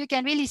you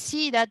can really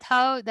see that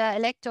how the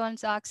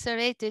electrons are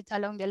accelerated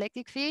along the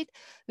electric field,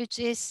 which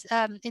is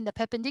in the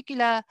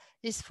perpendicular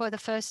is for the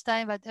first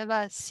time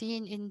whatever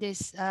seen in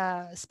this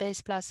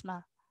space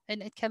plasma.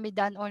 And it can be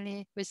done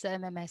only with the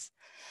MMS.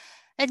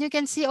 And you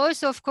can see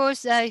also, of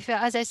course, if,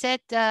 as I said,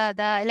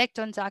 the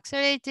electrons are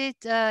accelerated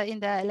in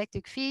the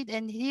electric field.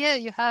 And here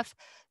you have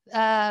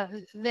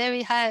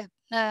very high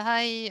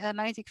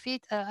magnetic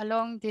field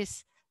along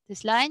this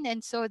line.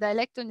 And so the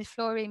electron is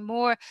flowing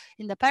more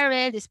in the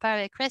parallel, this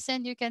parallel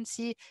crescent you can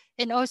see.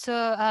 And also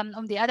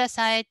on the other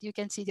side, you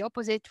can see the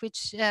opposite,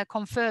 which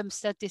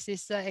confirms that this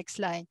is the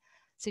X-line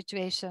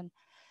situation.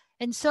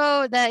 And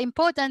so the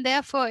important,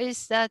 therefore,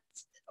 is that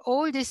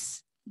all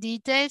these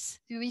details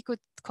we could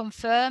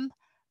confirm,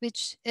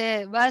 which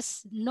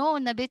was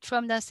known a bit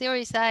from the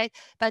theory side,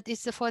 but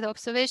it's for the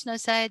observational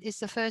side, it's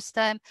the first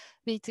time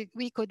we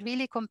could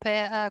really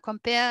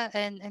compare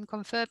and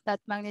confirm that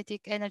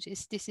magnetic energy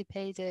is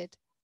dissipated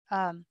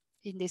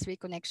in this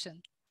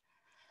reconnection.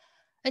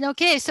 And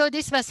okay, so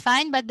this was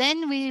fine, but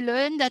then we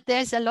learned that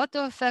there's a lot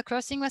of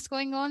crossing was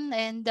going on,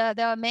 and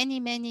there are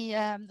many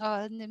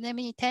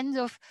tens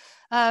of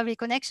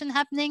reconnection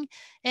happening,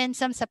 and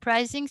some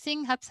surprising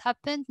thing has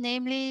happened.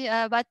 Namely,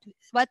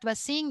 what was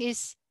seeing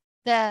is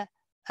the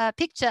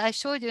picture I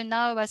showed you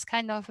now was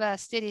kind of a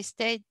steady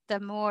state, the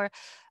more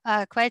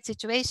quiet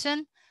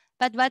situation.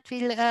 But what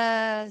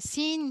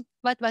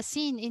was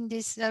seen in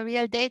this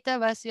real data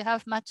was you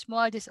have much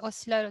more this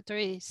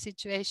oscillatory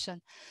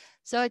situation.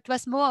 So it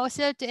was more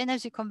oscillator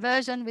energy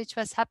conversion which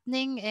was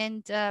happening.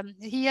 And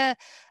here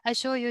I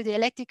show you the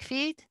electric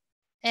field,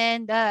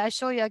 and I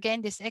show you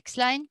again this X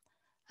line.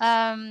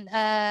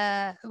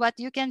 What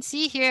you can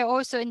see here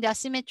also in the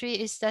asymmetry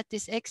is that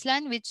this X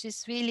line, which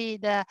is really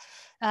the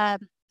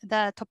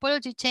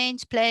topology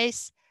change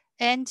place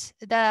and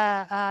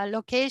the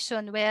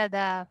location where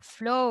the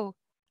flow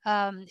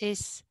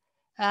is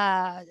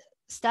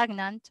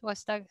stagnant or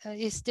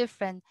is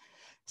different.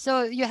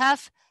 So you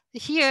have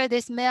here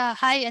this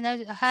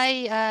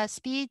high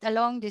speed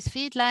along this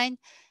feed line,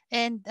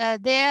 and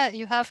there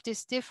you have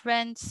this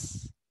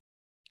difference.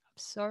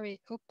 Sorry,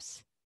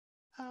 oops.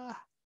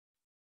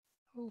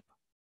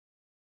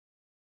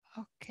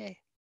 Okay,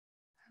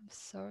 I'm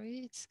sorry,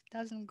 it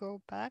doesn't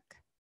go back.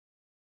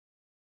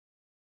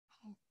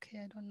 Okay,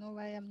 I don't know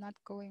why I'm not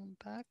going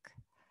back.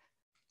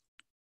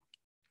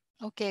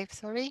 Okay,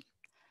 sorry.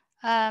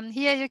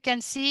 Here you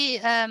can see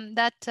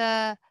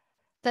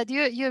that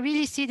you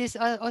really see this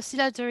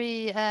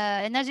oscillatory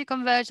energy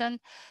conversion,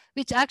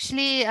 which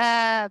actually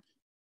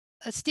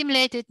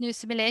stimulated new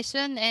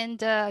simulation, and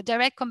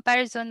direct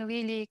comparison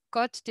really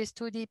got this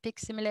 2D peak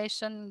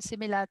simulation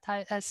similar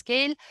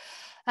scale.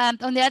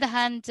 On the other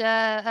hand,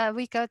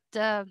 we got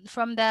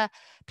from the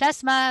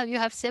plasma, you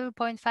have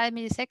 7.5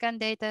 millisecond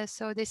data.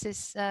 So this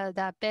is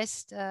the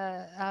best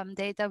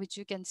data, which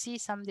you can see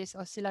some this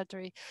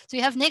oscillatory. So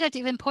you have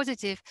negative and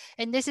positive,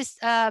 and this is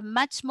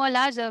much more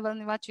larger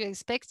than what you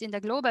expect in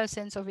the global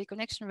sense of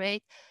reconnection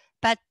rate.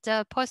 But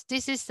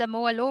this is the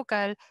more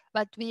local,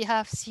 what we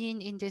have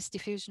seen in this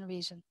diffusion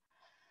region.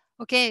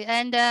 Okay,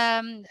 and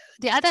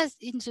the other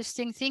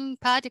interesting thing,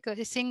 particle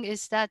thing,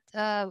 is that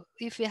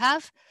if we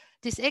have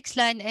this X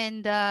line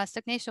and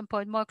stagnation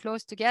point more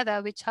close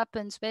together, which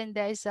happens when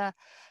there is a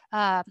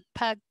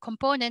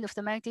component of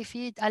the magnetic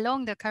field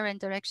along the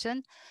current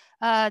direction,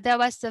 there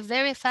was a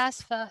very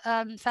fast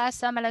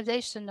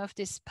thermalization of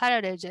this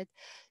parallel jet.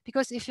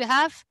 Because if you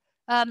have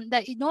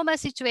the normal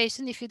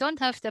situation, if you don't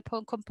have the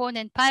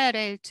component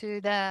parallel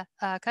to the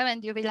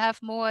current, you will have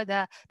more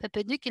the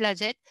perpendicular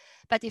jet.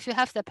 But if you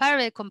have the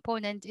parallel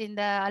component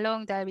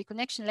along the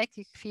reconnection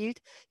electric field,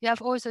 you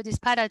have also these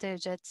parallel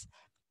jets.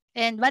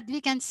 And what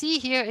we can see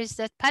here is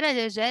that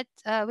parallel jet,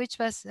 which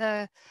was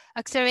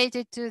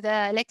accelerated to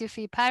the electric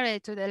field parallel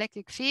to the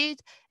electric field,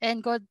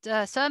 and got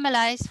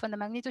thermalized from the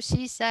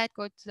magnetosheath side,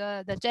 got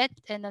the jet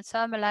and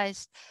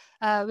thermalized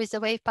with the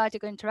wave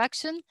particle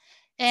interaction.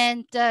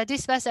 And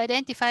this was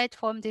identified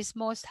from this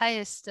most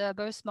highest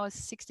burst mode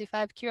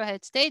 65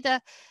 kilohertz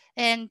data.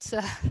 And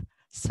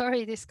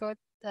sorry, this got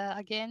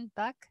again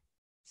back.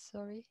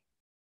 Sorry.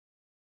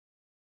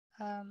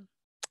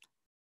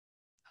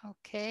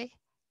 Okay.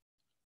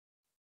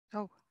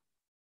 Oh,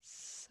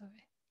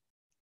 sorry.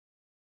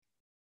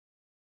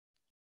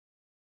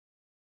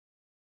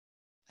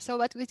 So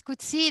what we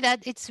could see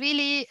that it's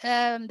really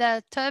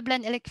the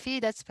turbulent electric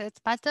field that's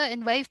matter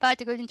and wave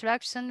particle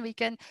interaction we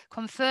can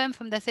confirm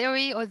from the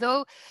theory,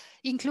 although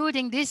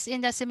including this in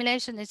the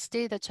simulation is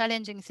still the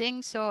challenging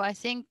thing. So I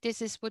think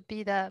this would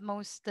be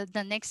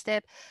the next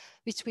step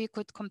which we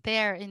could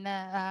compare in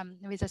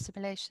with the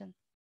simulation.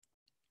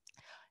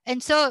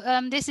 And so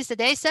this is the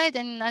day side,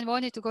 and I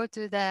wanted to go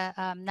to the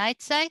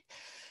night side.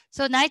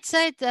 So night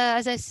side,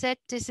 as I said,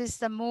 this is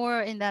the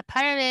more in the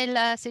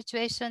parallel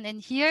situation.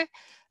 And here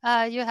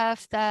you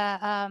have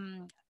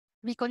the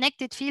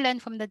reconnected field line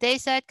from the day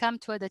side come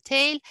toward the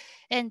tail.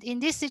 And in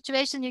this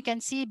situation, you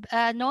can see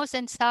north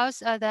and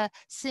south are the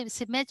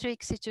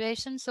symmetric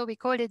situation. So we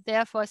call it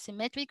therefore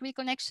symmetric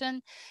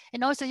reconnection.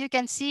 And also you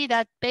can see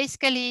that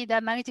basically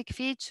the magnetic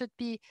field should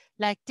be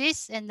like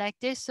this and like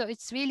this. So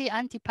it's really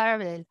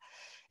anti-parallel.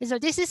 And so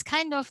this is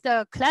kind of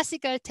the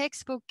classical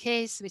textbook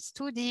case with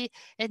 2D,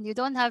 and you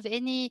don't have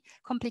any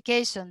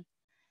complication.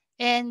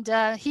 And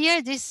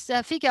here, this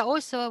figure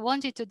also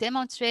wanted to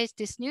demonstrate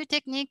this new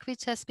technique,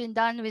 which has been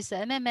done with the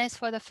MMS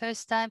for the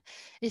first time,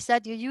 is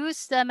that you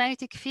use the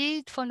magnetic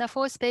field from the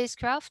 4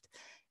 spacecraft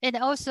and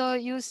also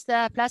use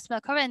the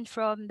plasma current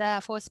from the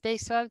 4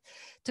 spacecraft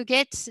to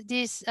get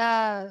this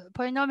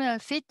polynomial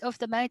fit of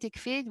the magnetic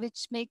field,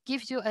 which may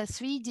give you a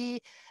 3D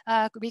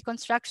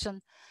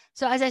reconstruction.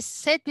 So as I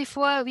said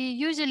before, we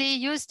usually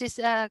use this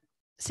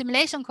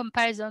simulation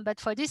comparison, but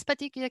for this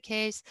particular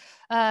case,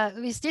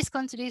 with this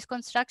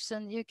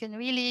construction, you can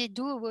really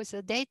do with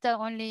the data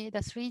only the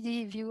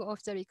 3D view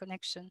of the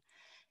reconnection.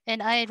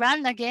 And I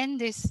run again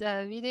this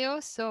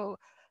video, so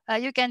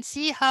you can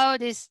see how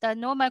this the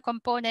normal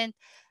component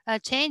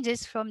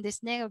changes from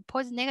this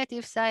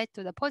negative side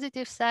to the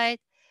positive side,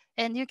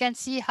 and you can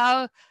see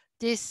how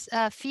this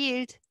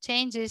field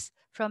changes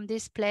from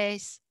this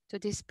place to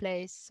this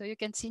place. So you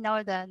can see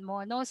now the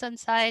more northern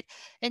side,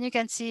 and you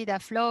can see the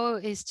flow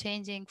is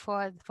changing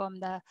from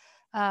the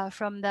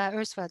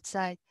earthward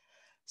side.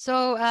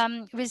 So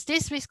with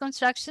this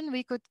reconstruction,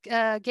 we could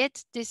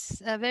get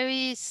this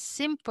very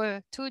simple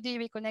 2D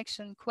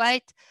reconnection,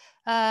 quite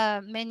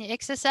many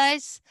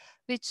exercises,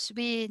 which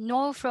we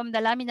know from the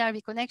laminar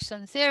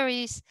reconnection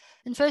theories.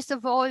 And first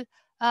of all,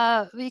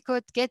 we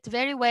could get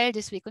very well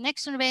this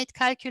reconnection rate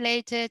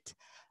calculated,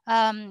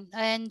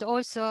 and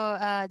also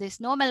this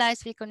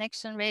normalized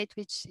reconnection rate,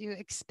 which you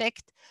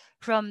expect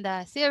from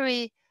the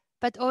theory.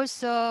 But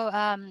also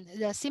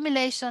the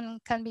simulation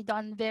can be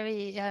done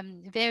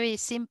very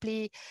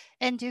simply,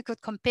 and you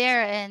could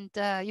compare, and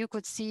you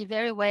could see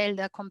very well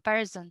the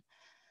comparison.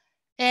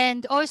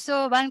 And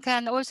also one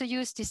can also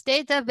use this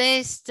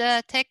data-based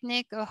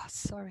technique. Oh,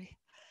 sorry.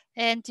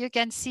 And you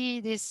can see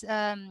this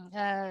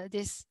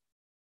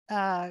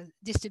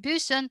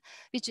distribution,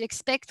 which you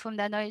expect from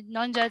the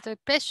non-gyratory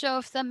pressure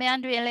of the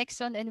meandering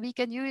electron, and we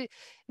can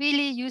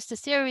really use the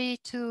theory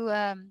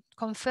to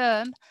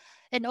confirm.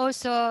 And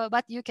also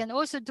what you can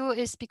also do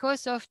is,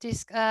 because of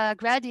this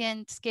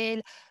gradient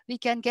scale, we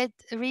can get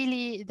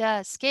really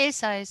the scale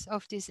size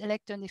of this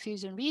electron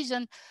diffusion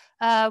region,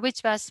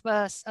 which was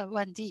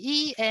 1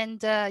 dE,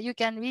 and you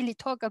can really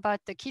talk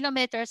about the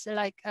kilometers,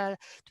 like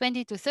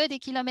 20 to 30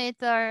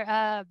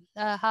 kilometer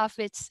half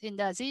widths in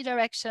the z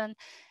direction,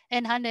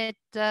 and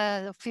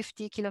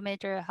 150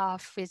 kilometer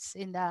half widths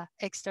in the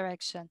x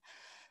direction.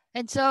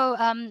 And so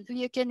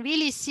you can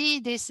really see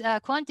this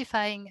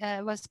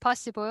quantifying was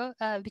possible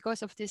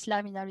because of this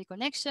laminar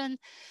reconnection.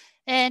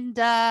 And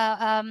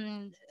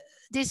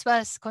this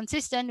was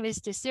consistent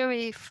with the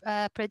theory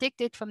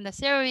predicted from the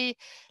theory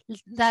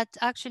that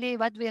actually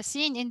what we are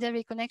seeing in the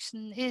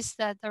reconnection is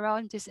that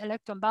around this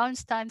electron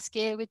bounce time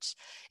scale, which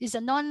is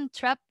a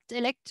non-trapped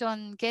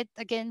electron, get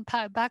again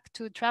back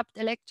to trapped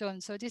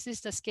electron. So this is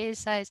the scale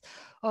size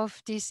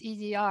of this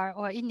EDR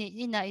or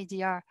inner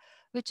EDR,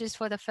 which is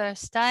for the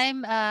first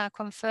time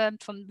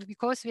confirmed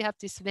because we have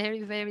this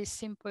very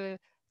simple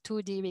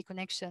 2D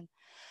reconnection.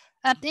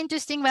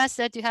 Interesting was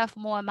that you have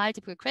more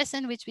multiple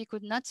crescent, which we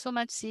could not so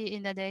much see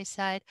in the day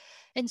side.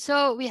 And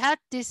so we had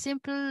this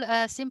simple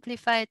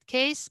simplified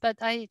case, but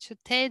I should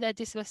tell that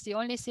this was the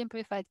only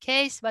simplified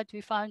case what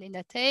we found in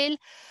the tail.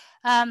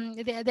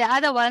 The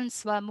other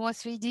ones were more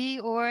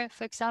 3D, or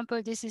for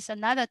example, this is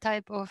another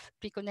type of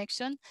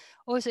reconnection,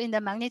 also in the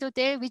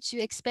magnetotail, which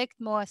you expect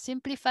more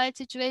simplified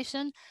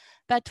situation.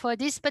 But for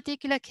this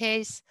particular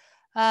case,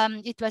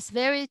 it was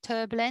very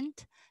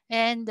turbulent.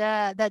 And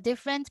the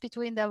difference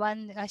between the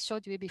one I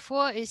showed you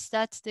before is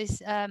that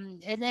this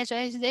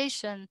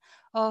energization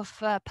of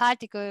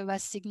particle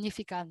was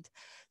significant.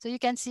 So you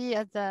can see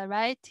at the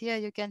right here,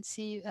 you can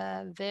see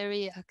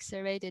very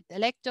accelerated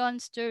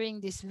electrons during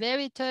this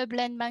very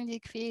turbulent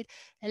magnetic field,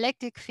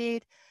 electric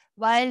field,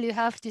 while you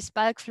have this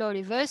bulk flow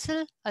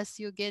reversal as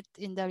you get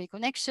in the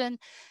reconnection,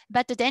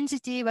 but the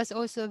density was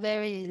also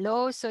very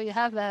low. So you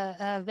have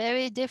a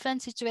very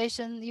different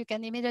situation. You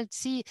can immediately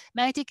see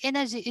magnetic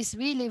energy is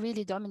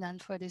really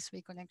dominant for this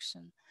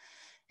reconnection.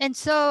 And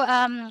so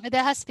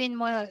there has been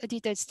more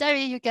detailed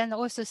study. You can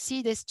also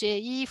see this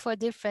JE for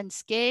different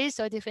scales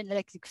or different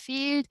electric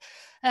field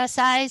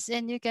size,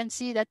 and you can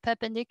see that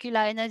perpendicular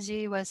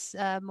energy was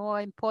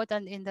more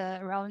important in the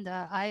around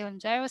the ion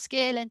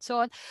gyroscale and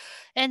so on,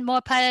 and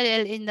more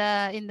parallel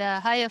in the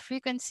higher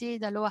frequency,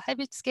 the lower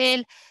Hybrid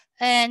scale.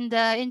 And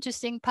the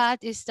interesting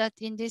part is that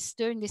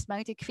during this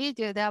magnetic field,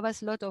 there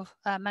was a lot of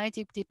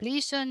magnetic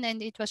depletion,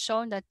 and it was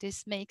shown that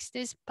this makes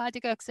this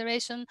particle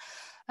acceleration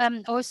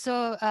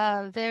also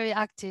very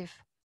active.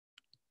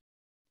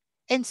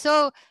 And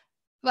so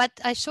what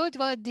I showed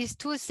about these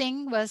two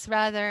things was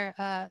rather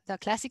the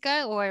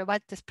classical, or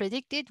what is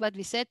predicted, what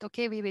we said,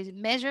 okay, we will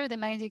measure the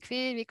magnetic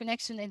field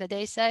reconnection in the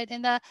day side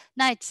and the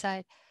night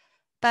side.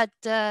 But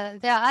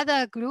there are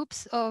other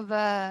groups of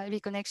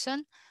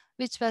reconnection,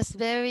 which was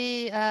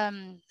very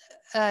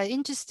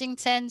interesting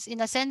sense,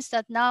 in a sense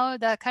that now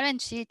the current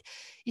sheet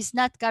is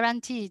not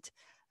guaranteed.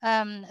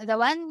 The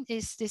one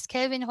is this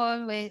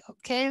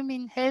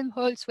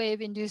Kelvin-Helmholtz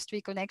wave induced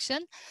reconnection,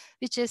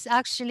 which is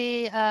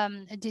actually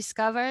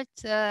discovered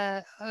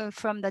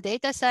from the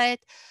data side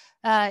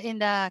in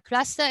the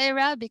cluster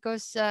era,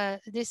 because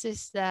this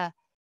is the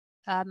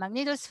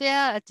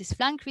magnetosphere at this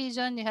flank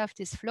region. You have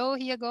this flow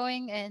here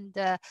going, and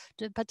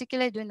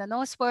particularly during the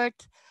northward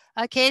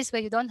case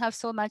where you don't have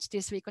so much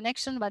this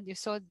reconnection, but you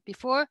saw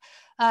before,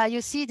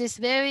 you see this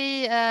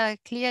very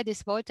clear,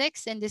 this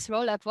vortex and this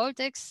roll-up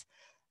vortex,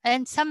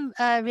 and some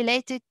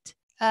related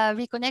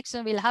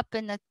reconnection will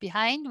happen at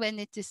behind when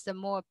it is the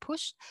more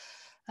pushed.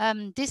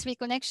 This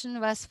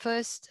reconnection was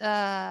first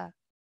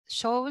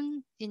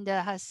shown in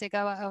the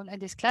Hasegawa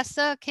this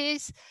cluster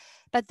case,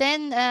 but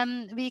then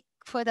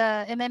for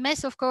the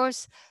MMS, of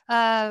course,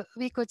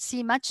 we could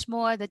see much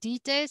more the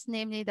details,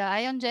 namely the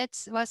ion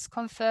jets was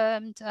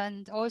confirmed,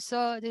 and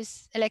also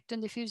this electron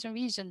diffusion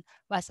region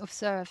was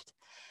observed.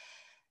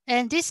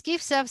 And this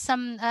gives us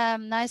some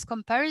nice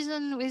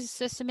comparison with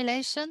the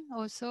simulation,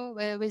 also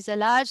with a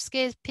large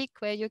scale peak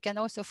where you can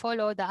also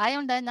follow the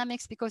ion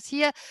dynamics, because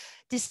here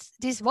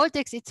this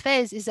vortex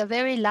itself is a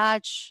very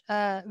large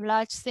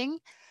thing.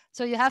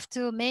 So you have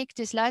to make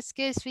this large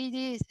scale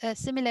 3D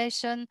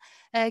simulation,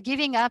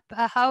 giving up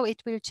how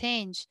it will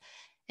change.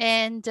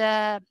 And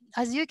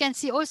as you can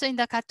see also in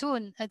the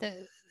cartoon,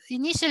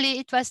 initially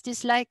it was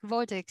this like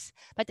vortex,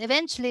 but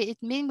eventually it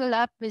mingled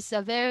up with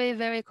a very,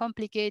 very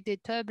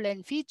complicated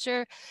turbulent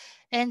feature.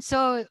 And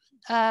so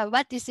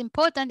what is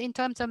important in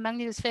terms of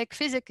magnetospheric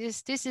physics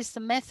is this is the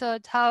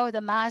method how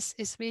the mass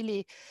is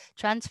really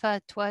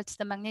transferred towards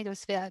the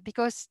magnetosphere,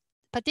 because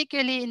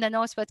particularly in the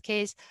northward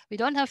case, we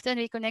don't have the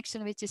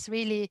reconnection, which is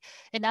really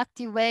an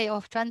active way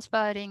of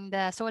transferring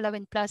the solar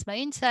wind plasma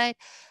inside.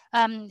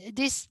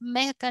 This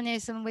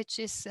mechanism, which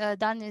is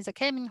done in the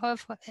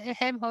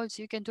Kelvin-Helmholtz,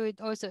 you can do it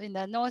also in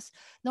the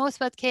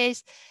northward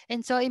case.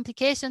 And so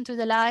implication to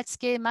the large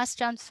scale mass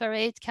transfer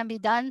rate can be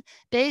done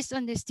based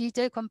on this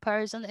detailed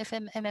comparison of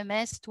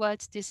MMS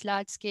towards this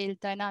large scale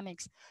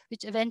dynamics,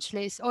 which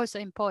eventually is also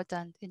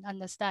important in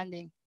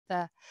understanding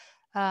the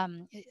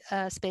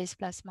space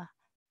plasma.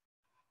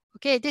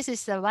 Okay, this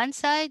is the one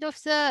side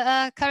of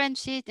the current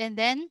sheet, and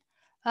then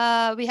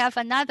we have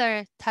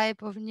another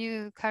type of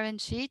new current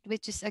sheet,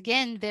 which is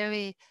again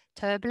very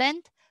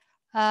turbulent.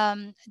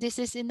 This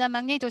is in the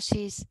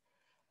magnetosheath.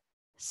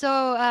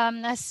 So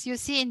as you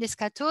see in this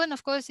cartoon,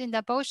 of course, in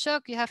the bow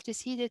shock, you have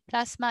this heated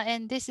plasma,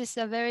 and this is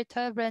a very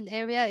turbulent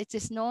area. It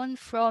is known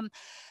from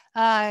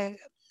a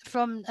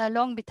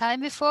long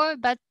time before,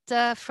 but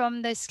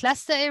from this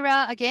cluster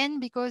era, again,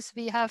 because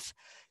we have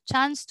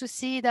chance to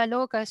see the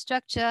local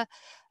structure,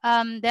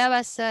 there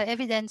was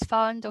evidence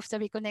found of the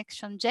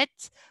reconnection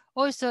jets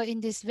also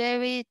in this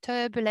very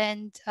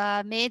turbulent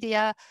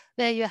media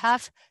where you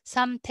have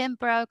some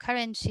temporal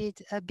current sheet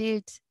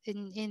built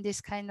in this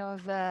kind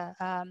of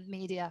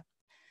media.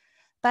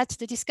 But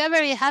the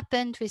discovery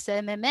happened with the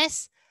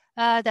MMS,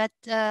 that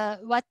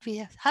what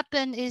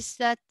happened is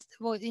that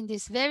in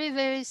this very,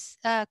 very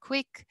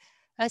quick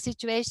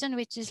situation,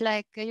 which is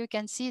like you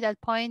can see that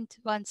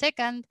 0.1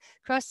 second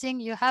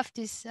crossing, you have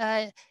this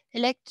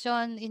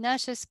electron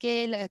inertia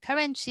scale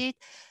current sheet,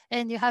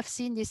 and you have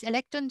seen this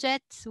electron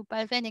jet,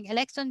 supervening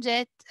electron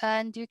jet,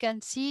 and you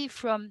can see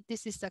from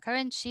this is the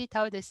current sheet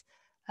how this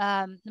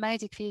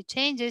magnetic field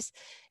changes,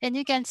 and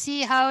you can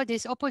see how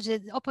this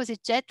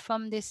opposite jet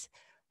from this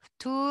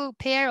two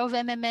pair of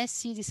MMS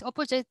see this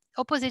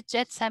opposite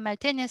jet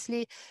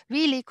simultaneously,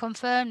 really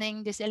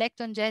confirming this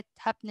electron jet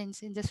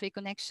happenings in this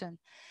reconnection.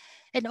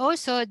 And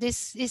also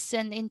this is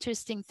an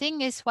interesting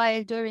thing is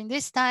while during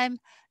this time,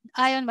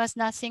 ion was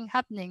nothing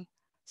happening.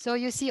 So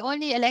you see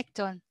only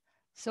electron.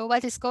 So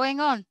what is going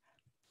on?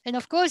 And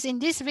of course, in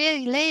this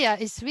layer,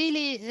 it's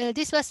really,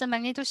 this was a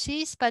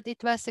magnetosheath, but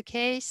it was the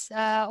case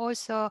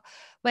also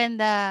when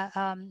the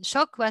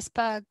shock was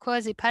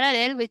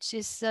quasi-parallel, which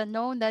is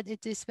known that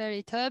it is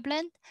very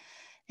turbulent.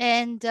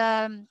 And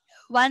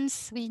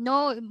once we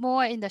know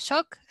more in the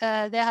shock,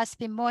 there has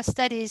been more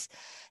studies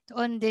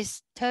on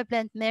this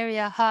turbulent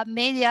media,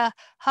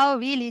 how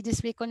really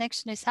this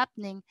reconnection is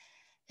happening.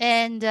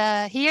 And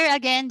here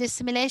again, the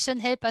simulation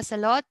helped us a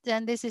lot.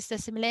 And this is the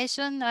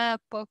simulation,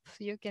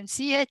 you can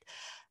see it,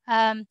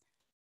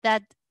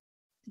 that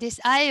this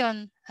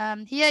ion,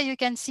 here you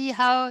can see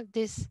how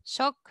this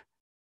shock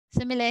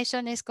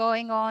simulation is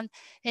going on.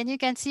 And you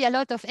can see a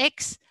lot of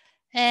X.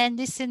 And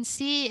this in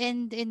C,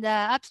 and in the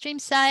upstream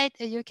side,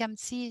 you can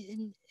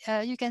see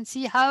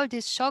how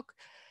this shock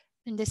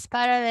in this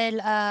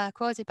parallel,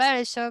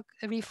 quasi-parallel shock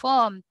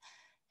reform.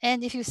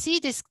 And if you see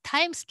this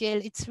time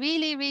scale, it's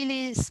really,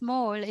 really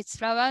small.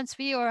 It's around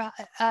 3 or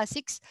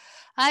 6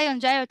 ion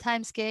gyro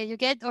time scale. You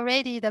get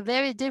already the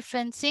very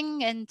different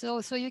thing. And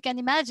so you can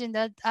imagine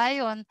that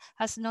ion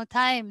has no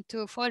time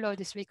to follow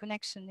this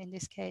reconnection in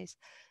this case.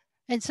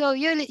 And so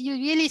you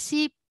really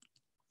see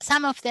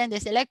some of them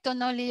as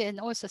electron only, and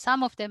also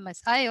some of them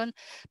as ion,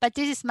 but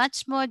this is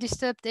much more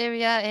disturbed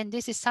area, and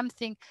this is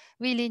something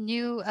really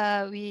new,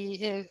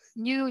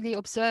 newly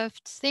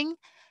observed thing,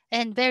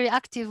 and very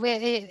active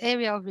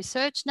area of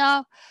research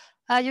now.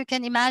 You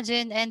can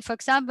imagine, and for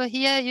example,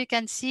 here you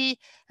can see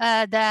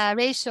the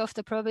ratio of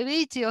the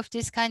probability of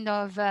this kind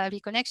of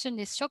reconnection,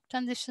 this shock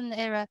transition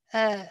area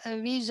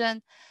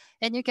region,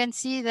 and you can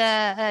see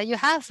the you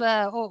have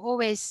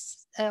always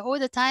all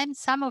the time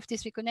some of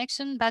this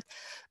reconnection, but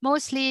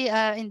mostly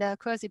in the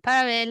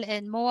quasi-parallel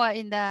and more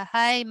in the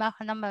high Mach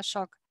number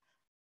shock.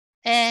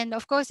 And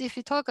of course, if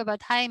you talk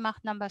about high Mach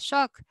number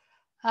shock,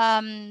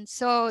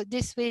 so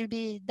this will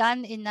be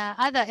done in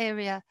other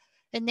area.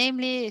 And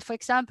namely, for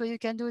example, you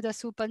can do the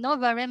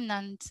supernova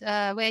remnant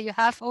where you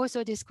have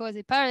also this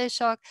quasi-parallel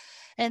shock,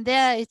 and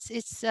there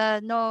it's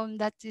known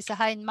that it's a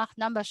high Mach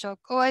number shock,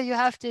 or you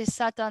have this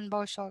Saturn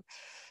bow shock.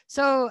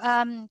 So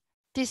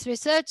this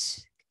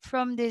research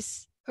from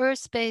this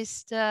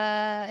Earth-based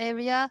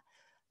area,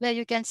 where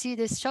you can see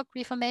this shock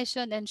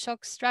reformation and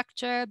shock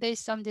structure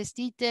based on this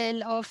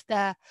detail of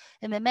the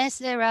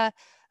MMS era,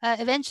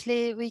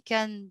 eventually we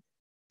can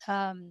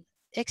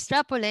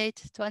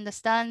extrapolate to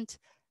understand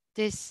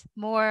this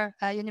more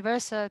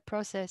universal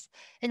process.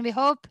 And we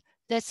hope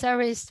that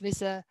surveys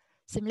with a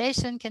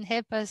simulation can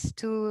help us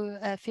to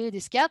fill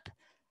this gap.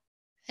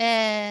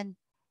 And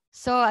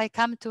so I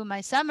come to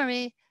my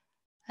summary.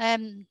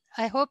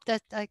 I hope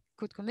that I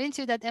could convince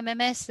you that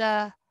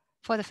MMS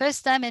for the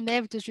first time and be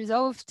able to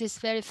resolve this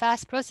very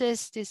fast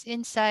process, this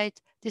inside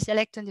this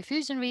electron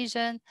diffusion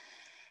region.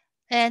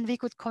 And we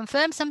could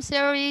confirm some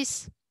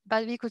theories,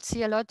 but we could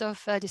see a lot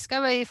of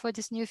discovery for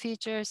these new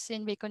features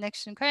in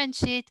reconnection current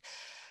sheet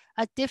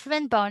at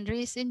different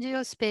boundaries in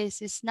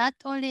geospace. It's not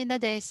only in the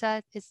day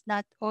side, it's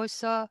not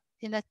also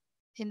in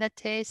the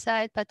tail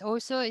side, but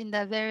also in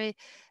the very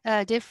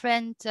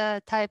different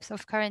types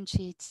of current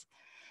sheets.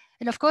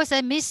 And of course, I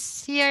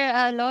miss here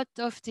a lot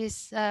of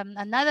this.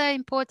 Another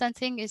important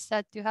thing is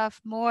that you have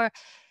more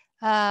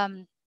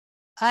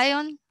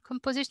ion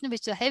composition,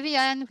 which is a heavy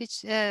ion,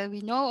 which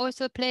we know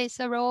also plays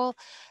a role.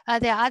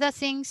 There are other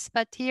things,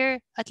 but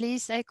here at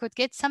least I could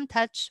get some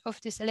touch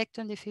of this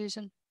electron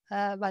diffusion,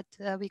 what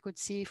we could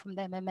see from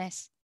the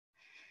MMS.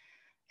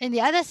 And the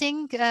other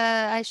thing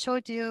I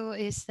showed you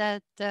is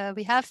that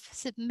we have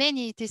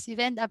many this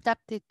event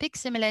adapted peak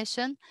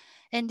simulation,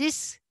 and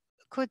this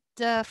could,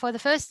 for the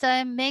first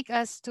time, make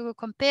us to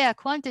compare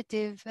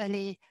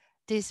quantitatively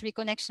these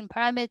reconnection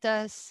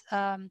parameters,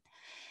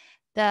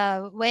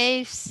 the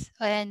waves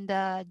and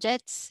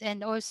jets,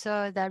 and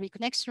also the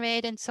reconnection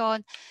rate and so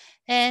on,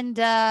 and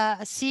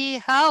see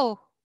how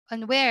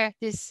and where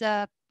this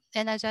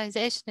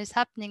energization is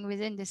happening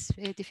within this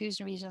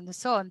diffusion region and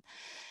so on.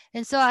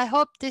 And so I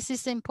hope this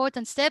is an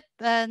important step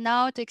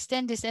now to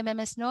extend this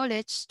MMS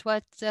knowledge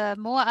towards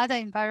more other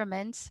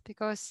environments,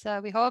 because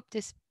we hope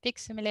this big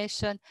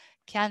simulation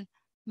can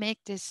make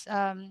this,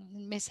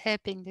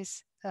 helping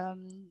this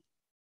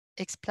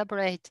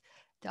extrapolate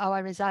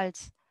our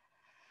results.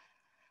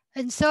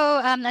 And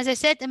so, as I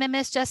said,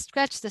 MMS just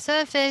scratched the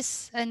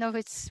surface and of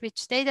its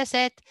rich data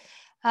set.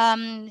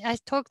 I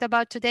talked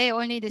about today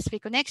only this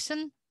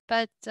reconnection,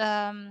 but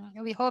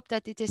we hope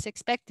that it is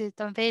expected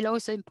to unveil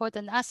also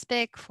important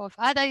aspects of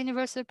other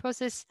universal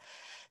processes,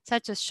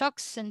 such as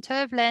shocks and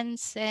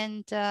turbulence,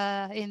 and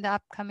in the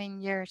upcoming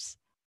years.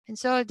 And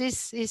so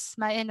this is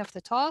my end of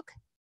the talk.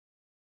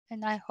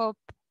 And I hope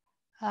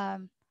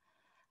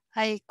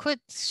I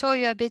could show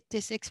you a bit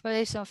this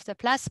exploration of the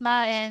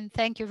plasma, and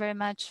thank you very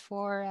much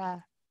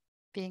for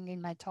being in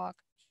my talk.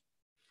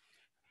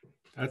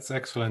 That's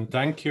excellent.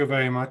 Thank you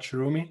very much,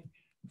 Rumi,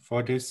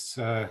 for this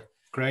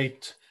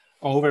great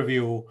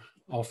overview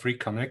of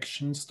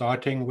reconnection,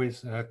 starting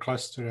with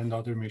cluster and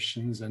other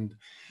missions, and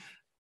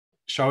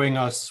showing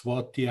us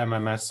what the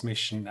MMS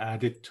mission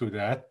added to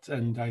that.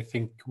 And I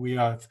think we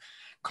have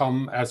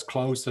come as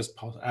close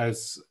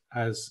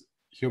as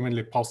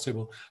humanly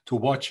possible to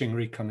watching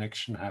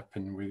reconnection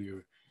happen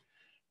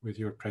with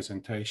your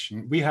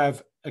presentation. We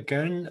have,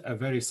 again, a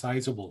very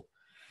sizable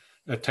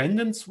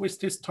attendance with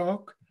this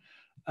talk,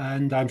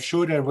 and I'm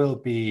sure there will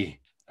be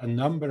a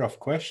number of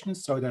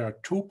questions. So there are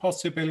two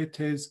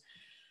possibilities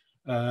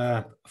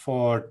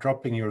for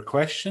dropping your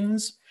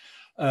questions.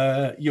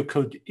 You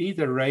could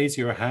either raise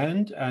your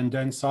hand and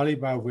then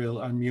Saliba will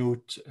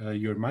unmute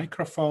your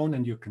microphone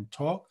and you can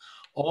talk,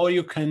 or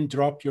you can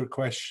drop your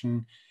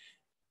question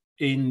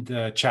in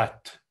the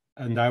chat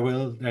and I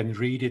will then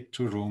read it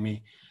to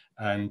Rumi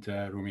and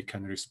Rumi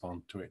can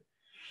respond to it.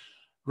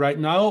 Right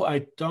now,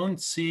 I don't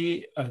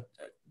see,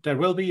 there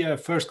will be a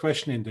first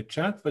question in the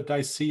chat, but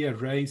I see a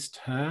raised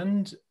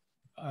hand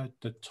at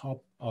the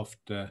top of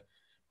the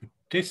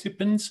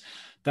participants.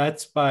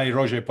 That's by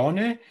Roger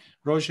Bonnet.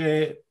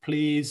 Roger,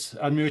 please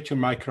unmute your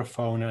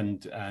microphone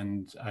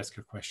and ask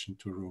your question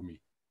to Rumi.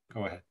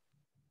 Go ahead.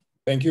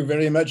 Thank you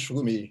very much,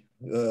 Rumi.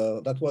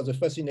 That was a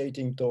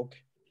fascinating talk.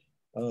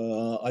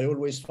 I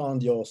always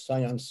found your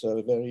science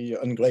very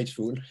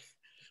ungrateful,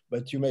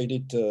 but you made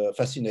it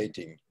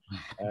fascinating,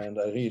 and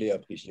I really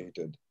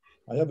appreciated.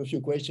 I have a few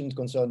questions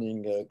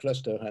concerning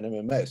cluster and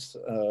MMS.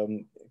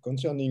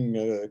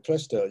 Concerning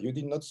cluster, you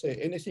did not say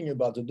anything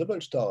about the double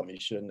star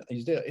mission.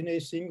 Is there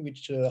anything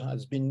which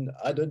has been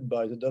added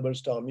by the double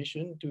star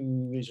mission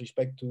with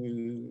respect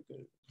to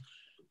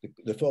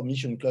the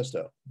 4-mission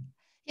cluster?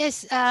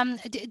 Yes,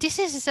 this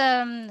is,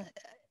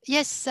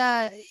 yes,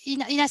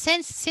 in a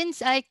sense,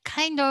 since I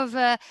kind of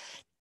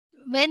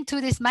went to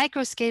this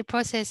microscale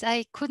process,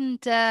 I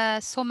couldn't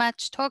so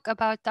much talk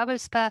about double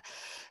star,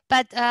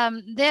 but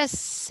there's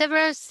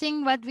several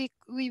things what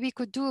we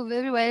could do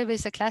very well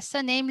with the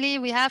cluster. Namely,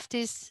 we have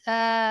this,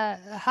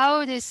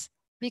 how this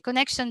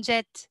reconnection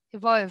jet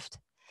evolved.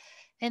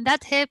 And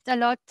that helped a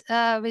lot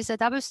with the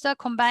double star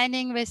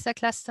combining with the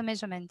cluster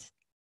measurement.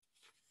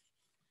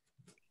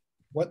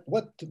 What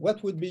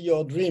would be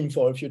your dream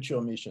for a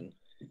future mission?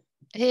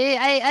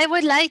 I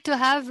would like to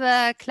have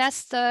a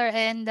cluster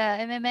and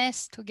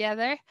MMS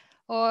together,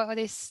 or all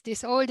this.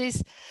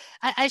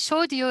 I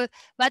showed you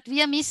what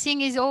we are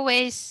missing is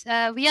always,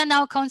 we are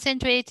now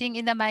concentrating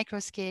in the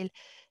microscale,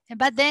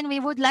 but then we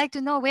would like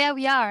to know where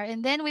we are.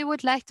 And then we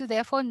would like to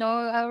therefore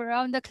know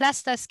around the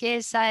cluster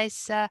scale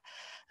size,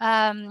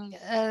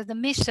 the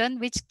mission,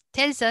 which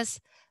tells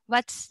us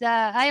what the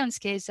ion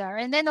scales are.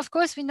 And then of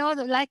course we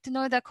like to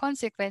know the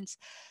consequence.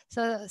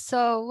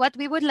 So what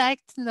we would like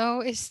to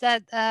know is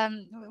that,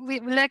 we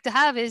would like to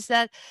have is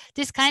that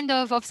this kind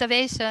of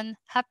observation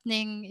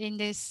happening in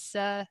this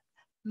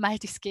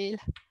multiscale.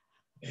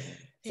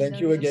 Thank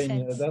you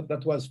again.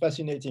 That was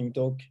fascinating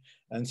talk.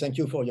 And thank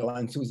you for your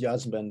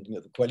enthusiasm and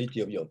the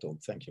quality of your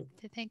talk. Thank you.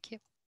 Thank you.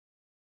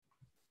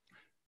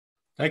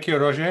 Thank you,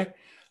 Roger.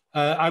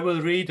 I will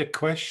read a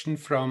question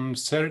from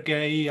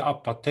Sergei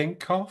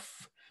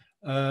Apatenkov.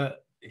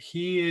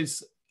 He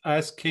is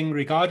asking,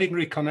 regarding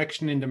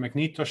reconnection in the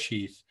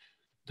magnetosheath,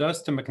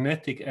 does the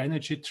magnetic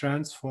energy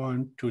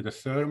transform to the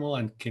thermal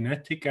and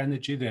kinetic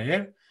energy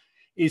there?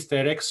 Is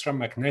there extra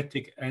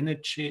magnetic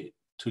energy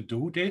to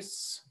do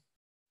this?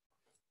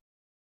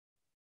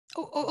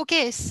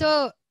 Okay,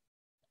 so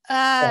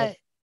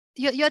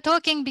you're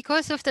talking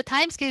because of the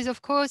time scales,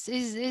 of course,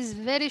 is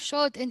very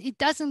short and it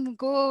doesn't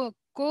go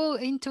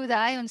into the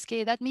ion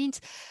scale. That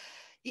means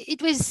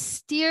it will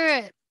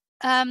steer,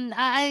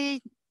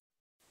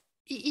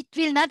 it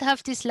will not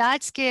have this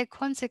large scale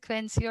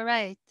consequence. You're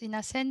right, in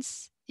a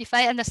sense, if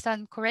I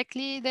understand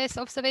correctly this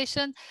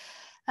observation,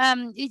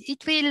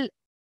 it will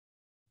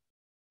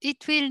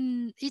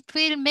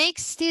make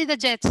still the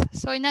jet.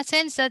 So in a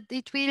sense that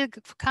it will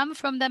come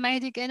from the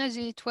magnetic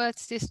energy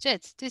towards this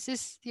jet. This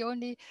is the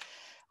only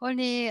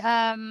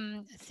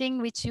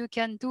thing which you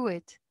can do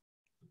it.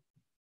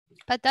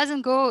 But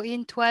doesn't go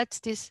in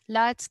towards this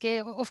large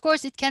scale. Of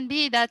course, it can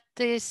be that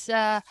this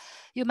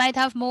you might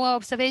have more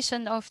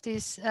observation of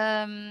this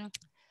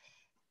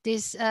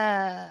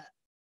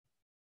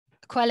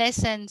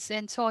coalescence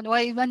and so on, or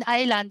even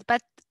island.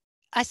 But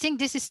I think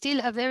this is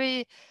still a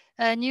very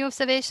new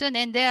observation,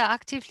 and they are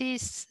actively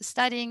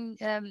studying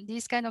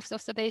these kind of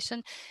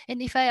observation. And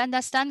if I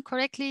understand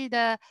correctly,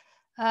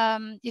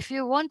 if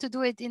you want to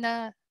do it in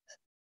a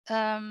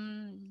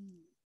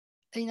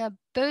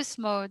burst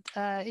mode,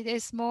 it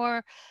is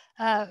more.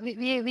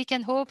 We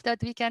can hope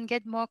that we can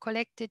get more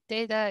collected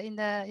data in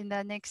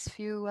the next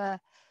few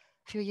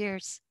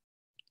years.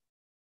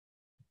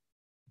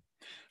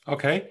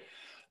 Okay,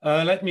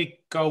 let me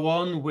go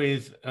on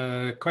with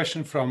a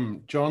question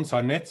from John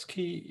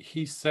Zarnetsky.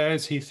 He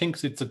says he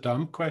thinks it's a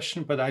dumb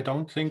question, but I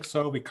don't think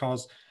so,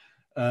 because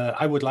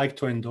I would like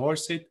to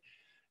endorse it.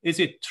 Is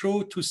it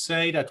true to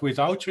say that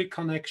without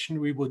reconnection,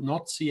 we would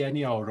not see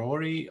any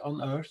aurorae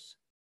on Earth?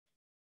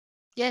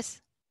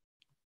 Yes.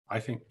 I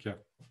think, yeah.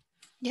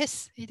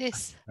 Yes, it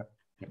is.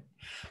 Yeah.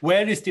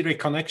 Where is the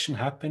reconnection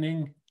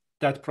happening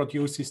that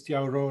produces the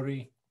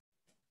aurorae?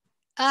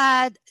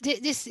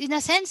 This, in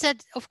a sense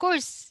that, of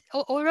course,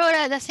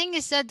 aurora, the thing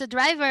is that the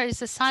driver is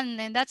the sun,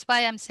 and that's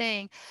why I'm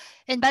saying,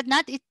 but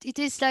not it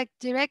is like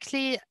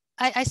directly.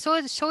 I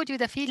showed you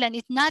the field, and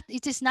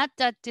it is not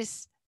that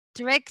this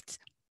direct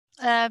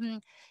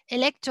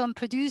electron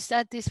produced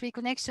at this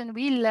reconnection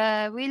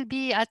will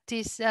be at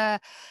this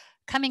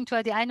coming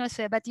toward the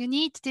ionosphere, but you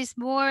need this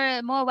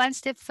more one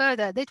step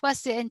further. That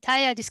was the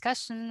entire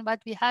discussion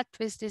what we had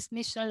with this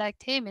mission like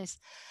Themis.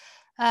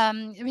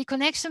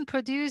 Reconnection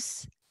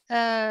produce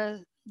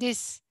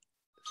this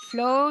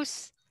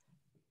flows,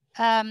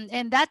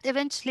 and that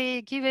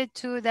eventually give it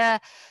to the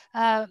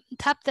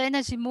tap the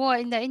energy more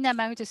in the inner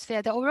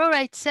magnetosphere. The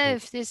aurora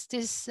itself,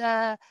 this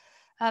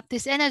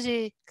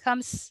energy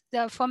comes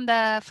from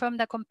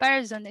the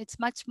comparison. It's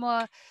much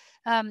more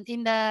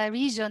in the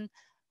region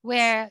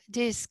where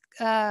this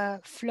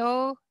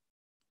flow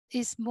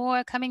is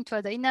more coming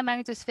toward the inner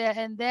magnetosphere,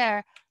 and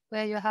there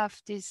where you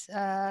have this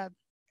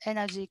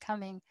energy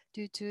coming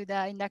due to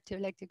the inductive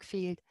electric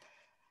field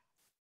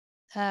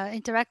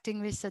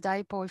interacting with the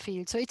dipole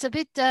field. So it's a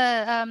bit,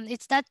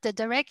 it's not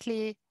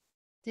directly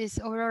this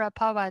aurora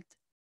powered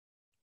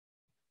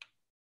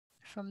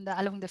from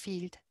along the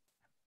field.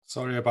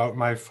 Sorry about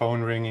my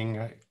phone ringing.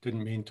 I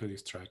didn't mean to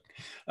distract.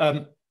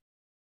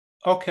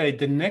 Okay,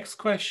 the next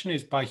question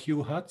is by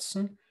Hugh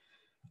Hudson.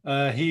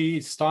 He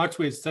starts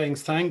with saying,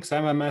 thanks,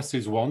 MMS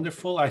is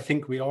wonderful. I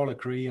think we all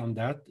agree on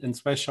that, and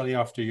especially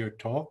after your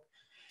talk.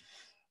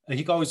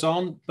 He goes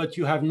on, but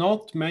you have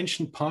not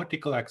mentioned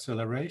particle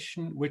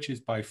acceleration, which is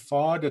by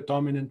far the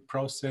dominant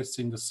process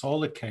in the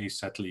solar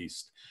case, at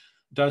least.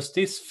 Does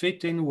this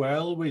fit in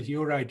well with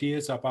your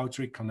ideas about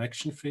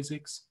reconnection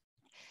physics?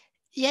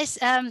 Yes,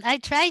 I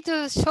try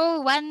to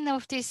show one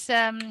of this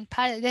very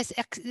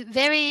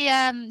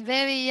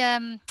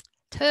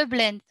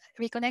turbulent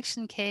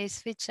reconnection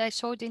case, which I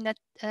showed in the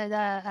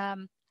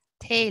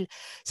tail.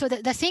 So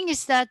the thing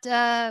is that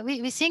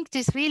we think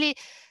this really,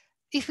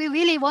 if we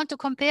really want to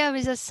compare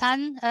with the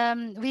sun,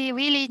 we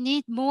really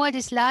need more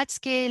this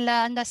large-scale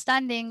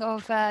understanding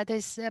of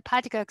this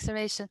particle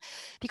acceleration,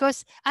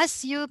 because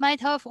as you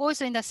might have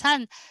also in the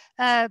sun,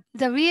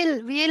 the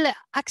real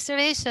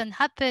acceleration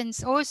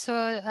happens also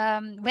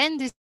when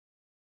this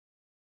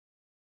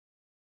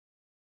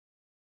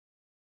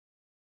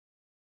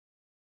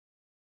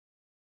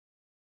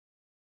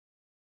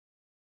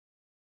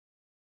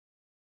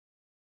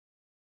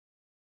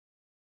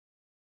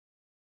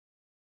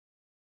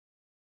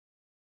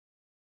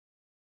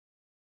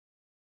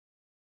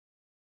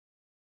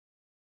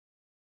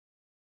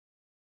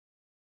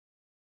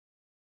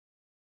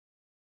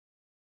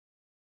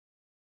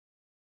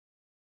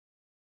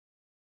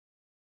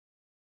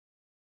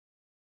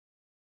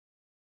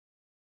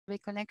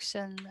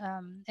reconnection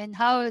and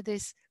how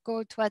this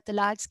go toward the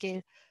large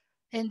scale.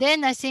 And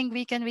then I think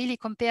we can really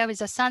compare with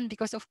the sun,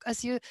 because of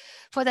as you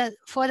for the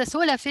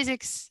solar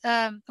physics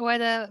or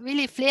the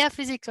really flare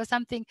physics or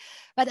something,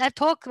 but our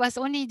talk was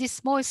only this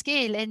small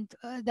scale, and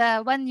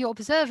the one you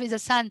observe is the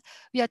sun.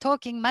 We are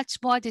talking much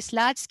more this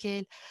large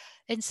scale,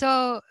 and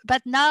so.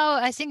 But now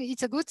I think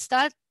it's a good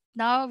start.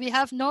 Now we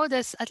have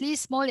this at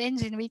least small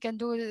engine. We can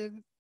do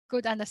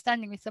good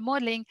understanding with the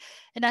modeling,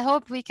 and I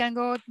hope we can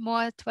go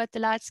more toward the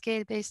large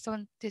scale based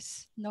on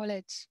this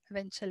knowledge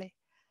eventually.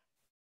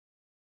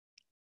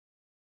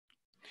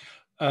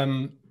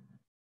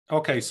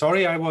 Okay,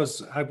 sorry, I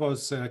was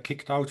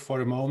kicked out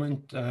for a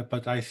moment,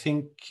 but I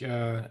think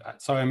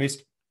so. I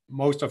missed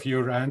most of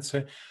your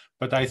answer,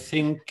 but I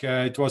think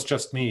it was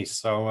just me.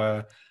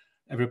 So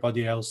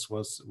everybody else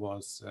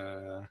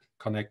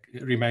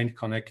remained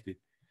connected.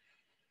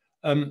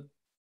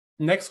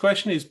 Next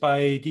question is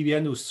by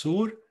Divyenu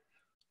Sur.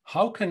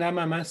 How can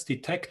MMS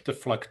detect the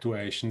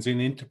fluctuations in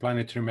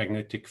interplanetary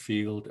magnetic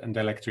field and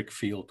electric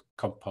field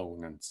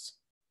components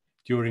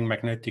during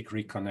magnetic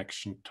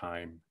reconnection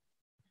time?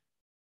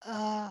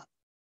 Are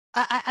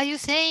you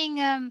saying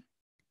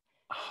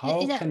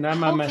how can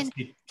MMS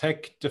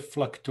detect the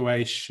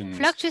fluctuations?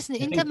 Fluctuations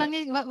in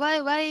intermagnetic.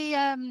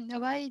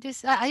 Why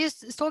this? Are you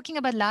talking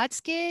about large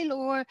scale,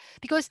 or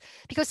because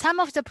some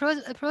of the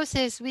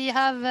process we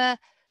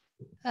have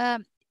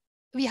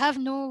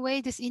no way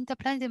this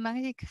interplanetary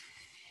magnetic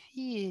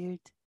field.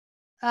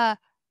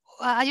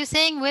 Are you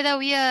saying whether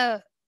we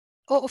are?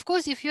 Oh, of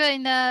course, if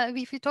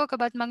you talk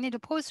about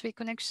magnetopause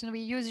reconnection, we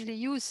usually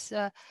use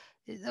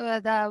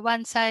the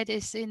one side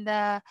is in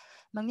the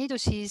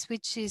magnetosheath,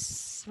 which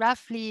is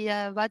roughly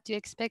what you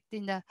expect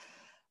in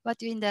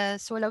the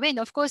solar wind.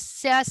 Of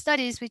course, there are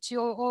studies which you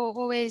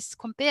always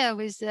compare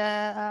with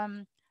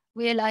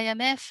real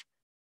IMF,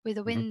 with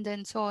the wind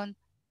and so on.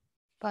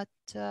 But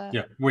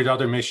yeah, with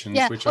other missions.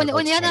 Yeah. Which on the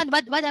other hand,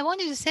 what I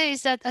wanted to say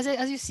is that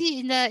as you see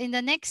in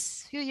the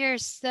next few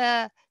years,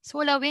 the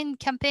solar wind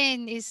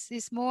campaign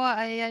is more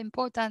an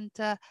important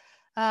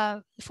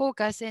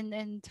focus,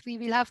 and we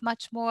will have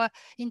much more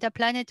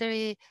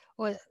interplanetary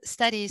or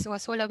studies or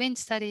solar wind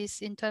studies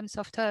in terms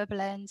of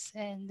turbulence,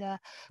 and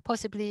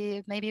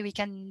possibly maybe we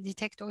can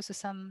detect also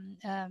some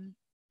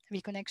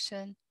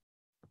reconnection.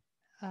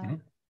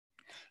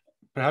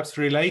 Perhaps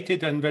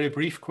related and very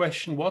brief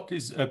question, what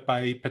is,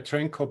 by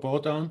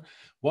Petrenko-Bodan,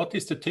 what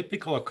is the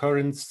typical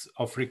occurrence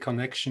of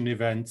reconnection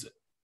events,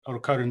 or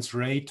occurrence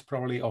rate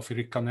probably of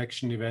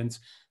reconnection events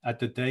at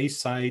the day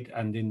side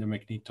and in the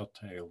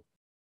magnetotail?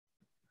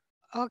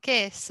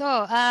 Okay, so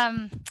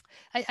I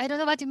don't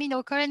know what you mean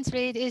occurrence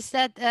rate. Is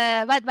that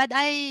but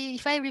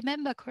if I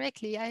remember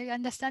correctly, I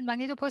understand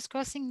magnetopause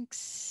crossing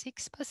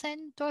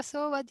 6% or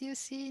so what you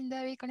see in the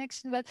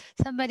reconnection, but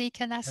somebody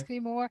can ask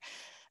me more.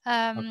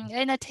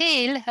 In a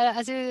tail,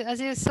 as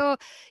you saw,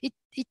 it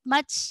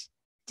much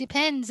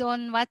depends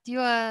on what you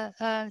are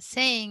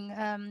saying.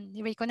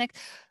 Reconnect.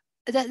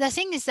 The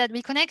thing is that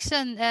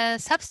reconnection,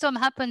 substorm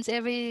happens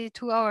every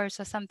 2 hours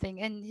or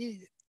something. And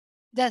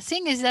the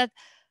thing is that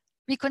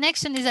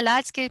reconnection is a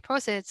large-scale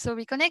process. So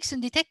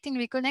detecting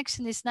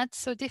reconnection is not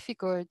so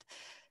difficult,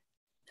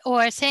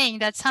 or saying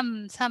that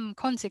some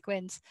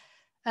consequence.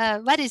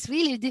 What is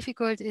really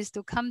difficult is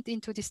to come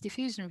into this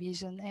diffusion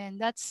region, and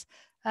that's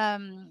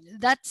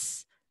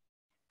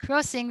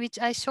crossing, which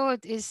I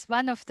showed, is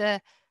one of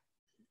the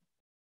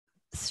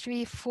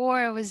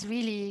 3-4 was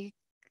really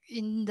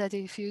in the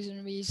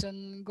diffusion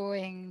region,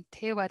 going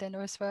tailward and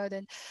northward,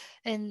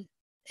 and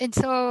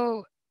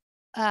so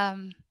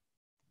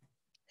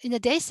in the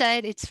day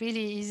side it's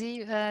really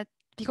easy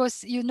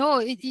because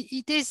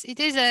it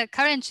is a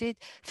current sheet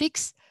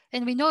fixed,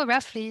 and we know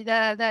roughly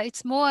that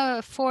it's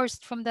more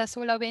forced from the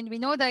solar wind. We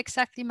know the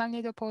exactly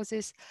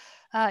magnetoposes.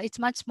 It's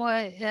much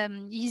more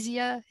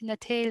easier in the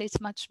tail. It's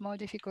much more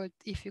difficult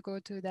if you go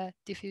to the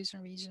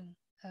diffusion region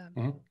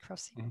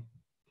crossing.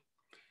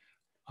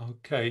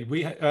 Okay,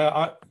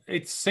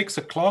 it's 6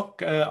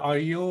 o'clock. Are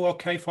you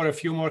okay for a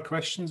few more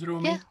questions,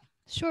 Rumi? Yeah,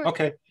 sure.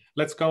 Okay,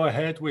 let's go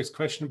ahead with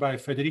question by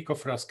Federico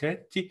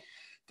Fraschetti.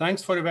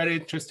 Thanks for a very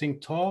interesting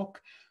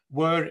talk.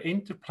 Were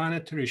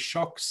interplanetary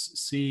shocks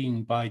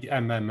seen by the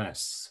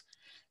MMS?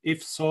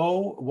 If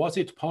so, was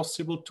it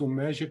possible to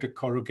measure the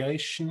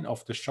corrugation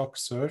of the shock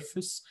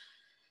surface?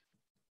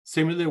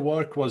 Similar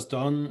work was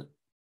done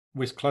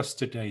with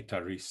cluster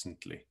data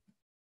recently.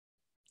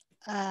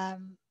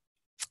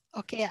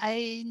 Okay,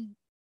 I'm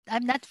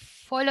not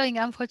following,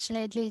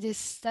 unfortunately, this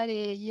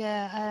study.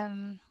 Yeah,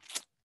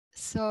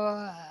 so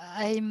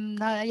I'm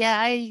not.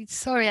 Yeah,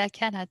 sorry, I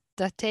cannot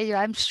tell you.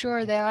 I'm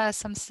sure there are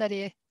some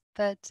study,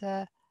 but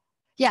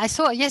yeah, I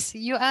saw. Yes,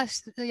 you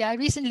asked. Yeah, I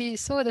recently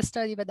saw the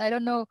study, but I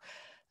don't know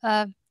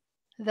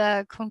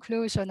the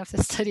conclusion of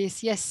the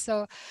studies. Yes,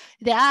 so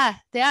there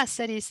are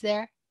studies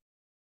there,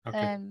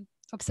 okay.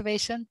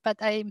 Observation,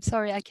 but I'm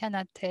sorry, I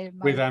cannot tell.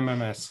 With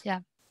MMS.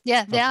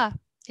 Yeah, they are.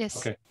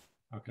 Yes.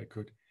 Okay,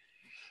 good.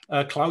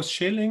 Klaus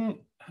Schilling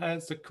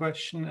has a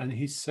question, and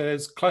he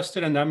says,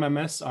 cluster and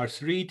MMS are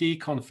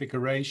 3D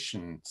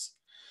configurations.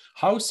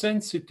 How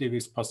sensitive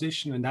is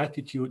position and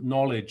attitude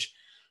knowledge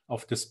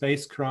of the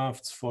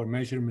spacecrafts for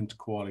measurement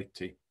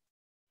quality?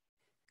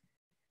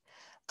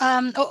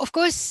 Of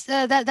course,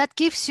 that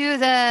gives you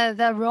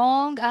the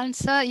wrong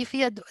answer. If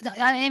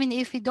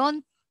we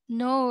don't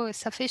know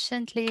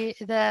sufficiently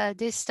the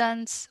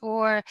distance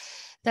or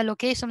the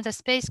location of the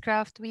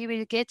spacecraft, we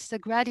will get the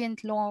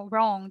gradient law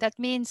wrong. That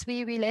means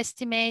we will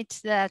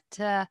estimate that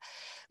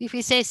if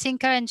we say thin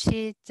current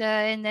sheet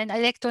and then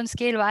electron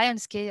scale or ion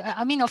scale,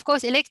 of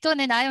course,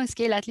 electron and ion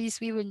scale, at least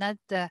we will not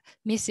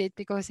miss it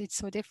because it's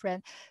so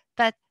different.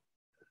 But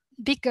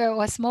bigger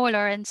or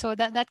smaller, and so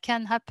that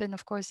can happen,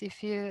 of course,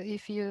 if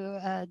you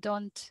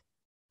don't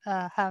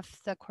have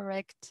the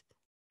correct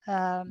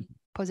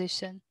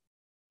position.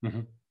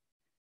 Mm-hmm.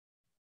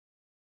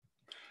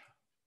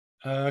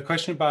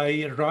 Question by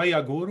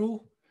Raya Guru.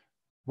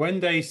 When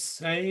they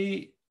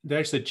say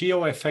there's a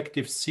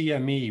geo-effective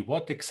CME,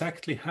 what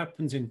exactly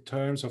happens in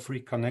terms of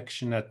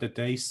reconnection at the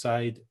day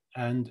side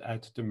and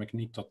at the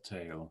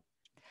magnetotail?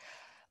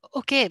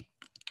 Okay.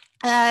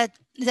 If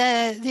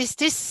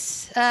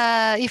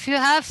you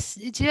have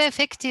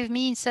geo-effective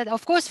means that,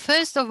 of course,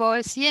 first of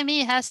all,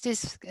 CME has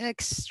this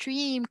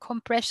extreme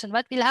compression.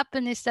 What will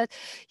happen is that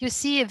you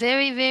see a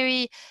very,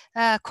 very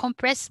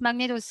compressed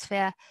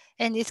magnetosphere,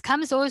 and it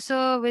comes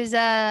also with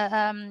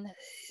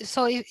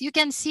so you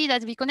can see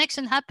that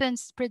reconnection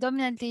happens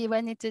predominantly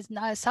when it is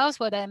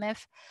southward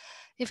IMF.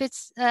 If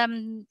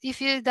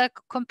the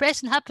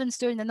compression happens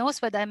during the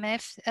northward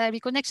IMF,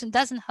 reconnection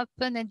doesn't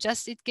happen, and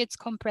just it gets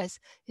compressed.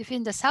 If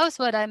in the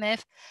southward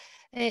IMF,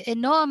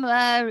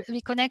 enormous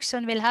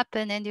reconnection will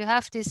happen, and you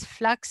have this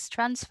flux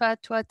transfer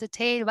toward the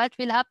tail. What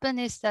will happen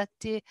is that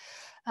the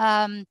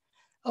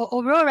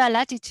aurora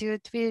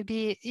latitude will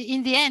be,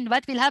 in the end,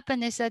 what will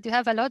happen is that you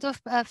have a lot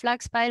of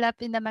flux pile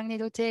up in the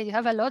magnetotail, you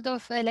have a lot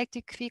of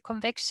electric field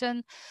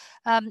convection,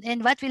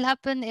 and what will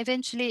happen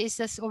eventually is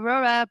this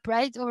aurora,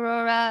 bright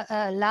aurora,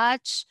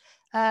 large,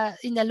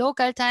 in the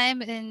local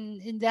time,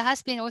 and there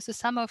has been also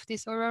some of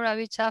this aurora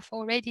which have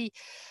already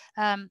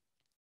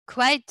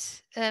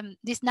quite,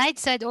 this night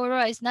side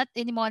aurora is not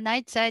anymore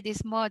night side,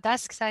 it's more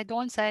dusk side,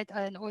 dawn side,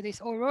 and all this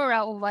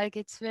aurora oval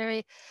gets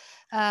very,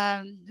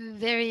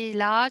 very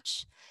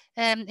large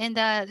in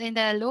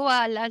the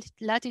lower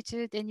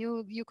latitude, and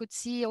you could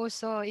see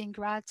also in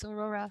Graz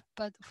aurora,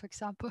 but for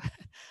example,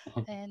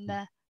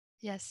 and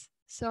yes.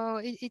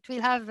 So it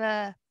will have,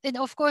 and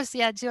of course,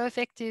 yeah,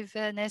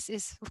 geo-effectiveness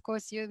is, of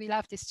course, you will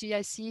have this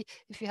GIC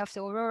if you have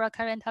the aurora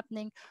current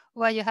happening,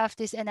 or you have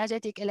these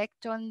energetic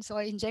electrons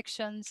or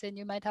injections, and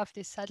you might have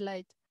this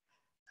satellite.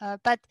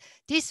 But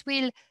this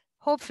will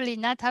hopefully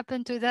not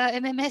happen to the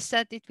MMS,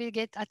 that it will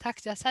get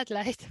attacked the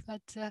satellite,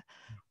 but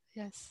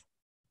yes.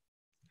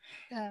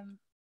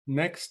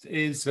 Next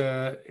is,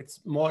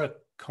 it's more a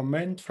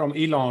comment from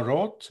Ilan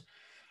Roth.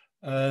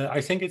 I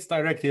think it's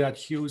directed at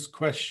Hugh's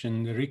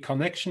question. The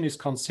reconnection is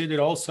considered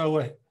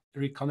also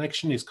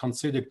reconnection is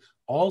considered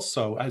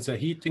also as a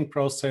heating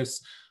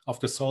process of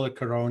the solar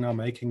corona,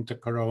 making the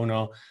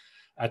corona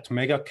at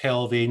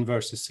megakelvin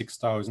versus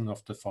 6,000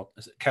 of the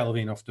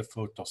Kelvin of the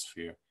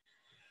photosphere.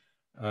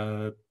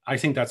 I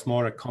think that's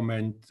more a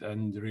comment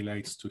and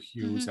relates to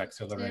Hughes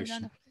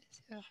acceleration.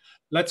 Yeah.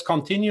 Let's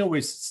continue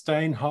with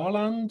Stein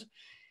Haaland.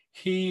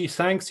 He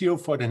thanks you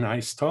for the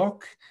nice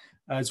talk,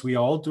 as we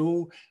all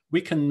do.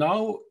 We can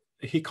now,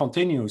 he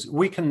continues,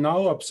 we can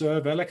now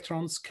observe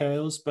electron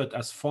scales, but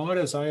as far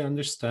as I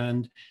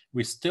understand,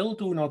 we still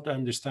do not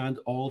understand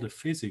all the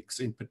physics,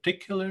 in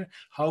particular,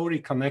 how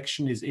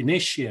reconnection is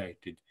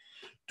initiated.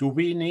 Do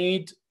we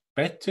need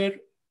better,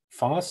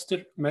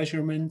 faster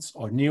measurements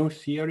or new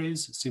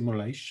theories,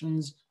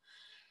 simulations?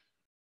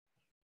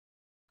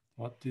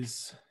 What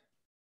is...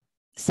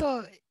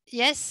 So,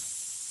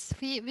 yes,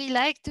 we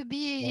like to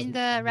be in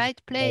the right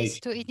place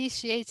to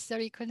initiate the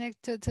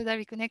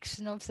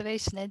reconnection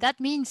observation. And that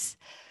means,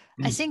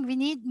 I think we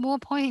need more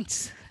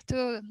points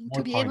to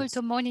be able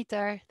to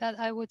monitor that,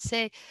 I would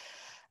say.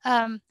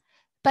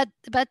 But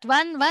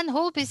one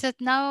hope is that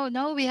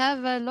now we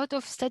have a lot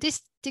of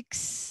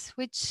statistics,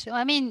 which,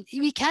 I mean,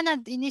 we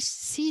cannot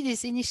see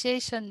this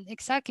initiation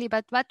exactly,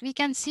 but what we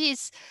can see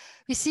is,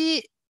 we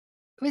see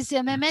with the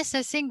MMS,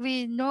 I think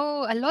we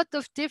know a lot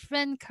of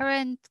different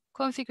current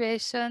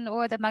configuration,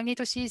 or the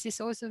magnetosheath is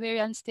also very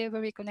unstable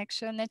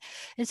reconnection.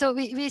 And so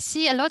we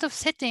see a lot of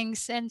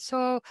settings, and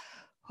so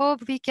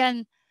hope we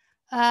can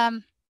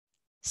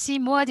see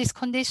more this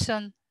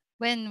condition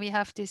when we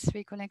have this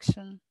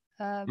reconnection,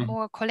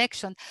 more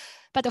collection.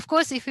 But of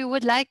course, if we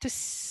would like to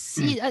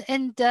see,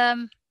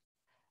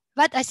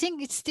 what I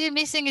think it's still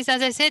missing is,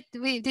 as I said,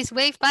 this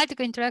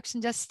wave-particle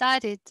interaction just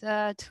started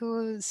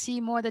to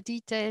see more the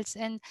details,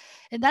 and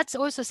that's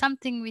also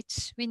something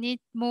which we need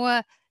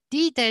more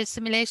detailed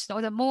simulation,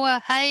 or the more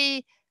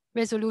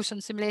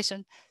high-resolution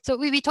simulation. So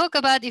we talk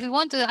about, if we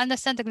want to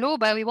understand the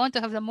global, we want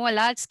to have the more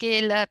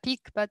large-scale peak,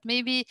 but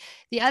maybe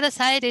the other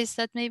side is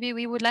that maybe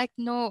we would like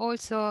to know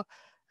also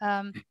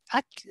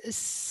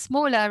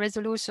smaller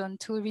resolution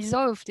to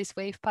resolve this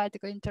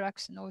wave-particle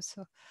interaction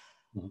also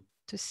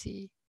to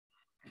see.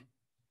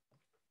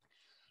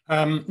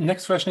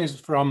 Next question is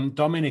from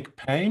Dominic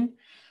Payne.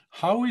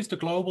 How is the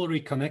global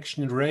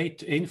reconnection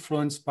rate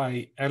influenced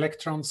by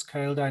electron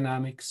scale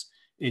dynamics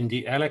in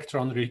the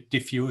electron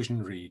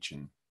diffusion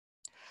region?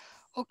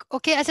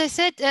 Okay, as I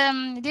said,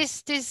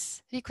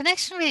 this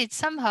reconnection rate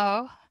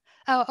somehow,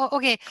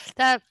 okay,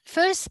 the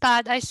first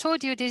part I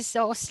showed you, this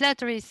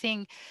oscillatory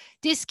thing,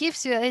 this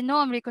gives you an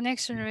enormous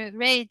reconnection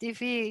rate if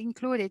we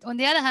include it. On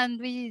the other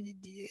hand,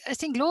 I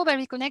think global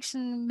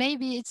reconnection,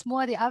 maybe it's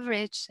more the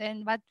average,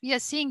 and what we are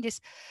seeing, this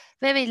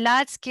very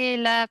large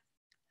scale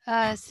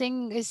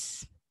thing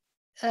is,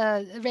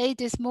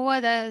 rate is more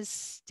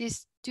this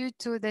due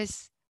to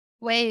this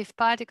wave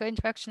particle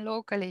interaction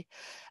locally.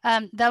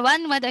 The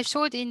one what I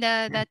showed in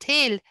the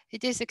tail,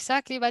 it is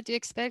exactly what you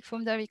expect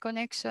from the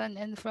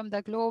reconnection and from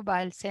the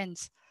global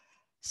sense.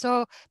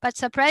 So, but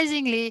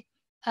surprisingly,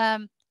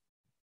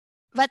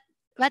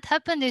 what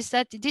happened is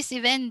that this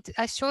event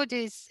I showed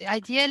is,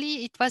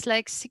 ideally it was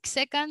like 6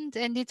 seconds,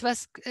 and it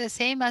was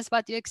same as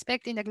what you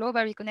expect in the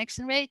global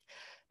reconnection rate,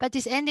 but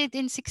this ended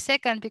in 6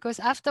 seconds because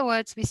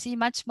afterwards we see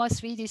much more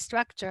 3D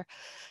structure.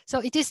 So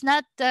it is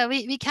not,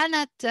 we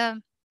cannot,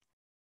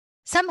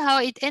 somehow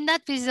it ended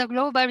up with a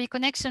global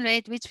reconnection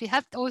rate, which we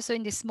have also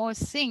in this small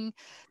thing,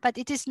 but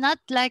it is not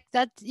like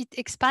that it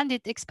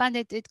expanded,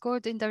 it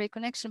goes in the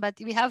reconnection, but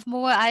we have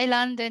more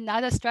island and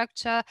other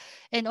structure,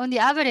 and on the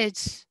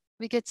average,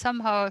 we get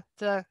somehow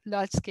the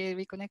large scale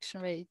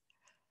reconnection rate.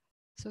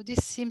 So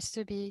this seems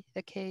to be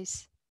the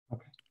case.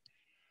 Okay.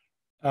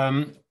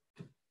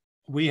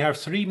 We have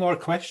 3 more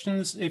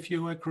questions, if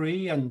you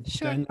agree, and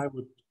then I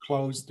would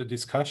close the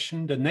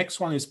discussion. The next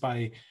one is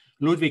by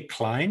Ludwig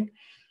Klein.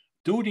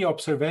 Do the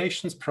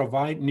observations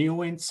provide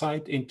new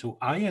insight into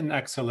ion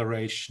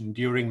acceleration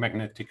during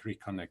magnetic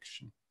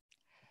reconnection?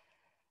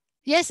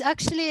 Yes,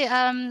 actually,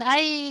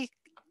 I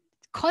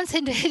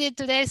concentrated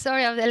today,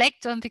 sorry, on the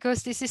electron,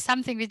 because this is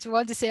something which you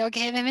want to say,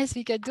 okay, MMS,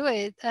 we can do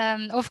it.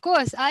 Of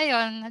course,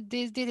 ion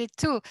did it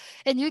too.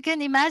 And you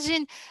can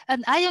imagine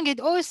an ion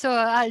get also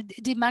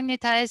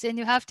demagnetized, and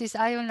you have this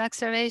ion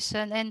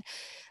acceleration.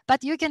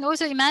 But you can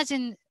also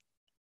imagine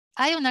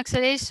ion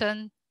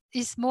acceleration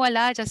is more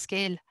larger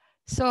scale.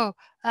 So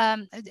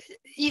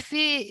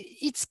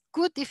it's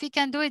good if we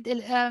can do it, the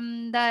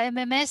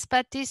MMS,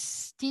 but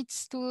this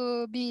needs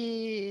to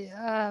be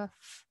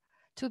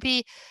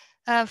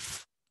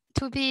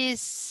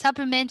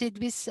supplemented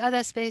with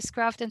other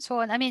spacecraft and so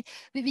on. I mean,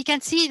 we can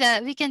see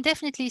that, we can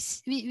definitely,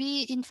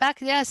 in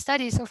fact, there are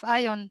studies of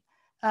ion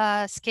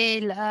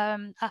scale,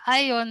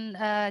 ion,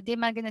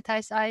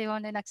 demagnetized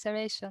ion and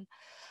acceleration.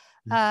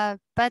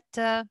 But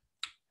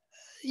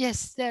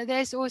yes,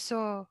 there's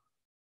also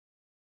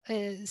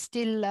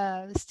still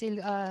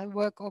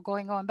work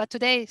going on. But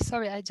today,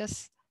 sorry, I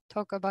just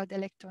talk about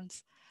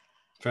electrons.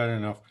 Fair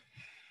enough.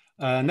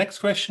 Next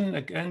question,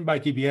 again by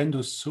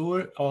Dibiendo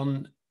Sur,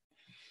 on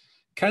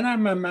can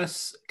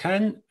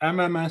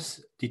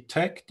MMS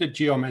detect the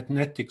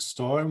geomagnetic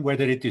storm,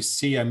 whether it is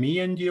CME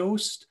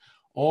induced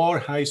or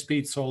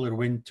high-speed solar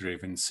wind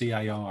driven,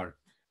 CIR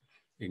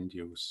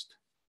induced?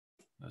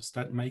 Does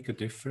that make a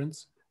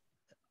difference?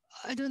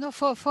 I don't know,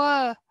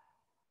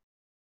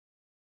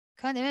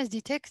 can MMS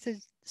detect a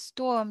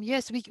storm?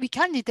 Yes, we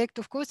can detect,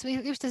 of course.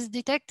 If this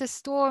detect a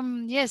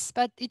storm, yes,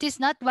 but it is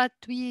not what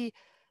we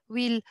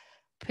will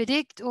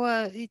predict,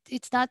 or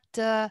it's not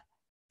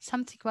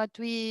something what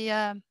we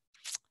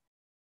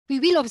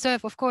will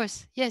observe, of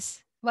course.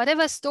 Yes,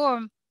 whatever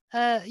storm,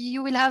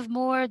 you will have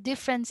more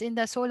difference in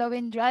the solar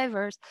wind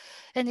drivers.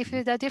 And if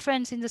the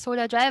difference in the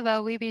solar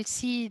driver, we will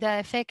see the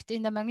effect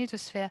in the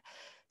magnetosphere.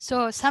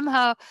 So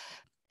somehow,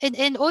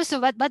 and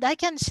also, but I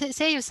can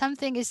say you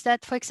something is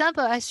that, for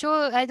example,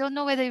 I don't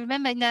know whether you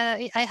remember,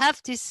 I have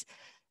this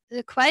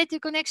quiet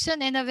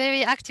reconnection and a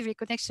very active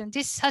reconnection.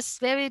 This has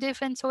very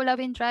different solar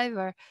wind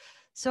driver.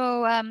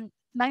 So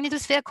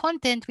magnetosphere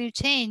content will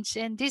change,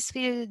 and this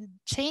will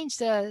change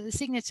the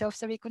signature of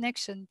the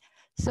reconnection.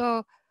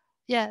 So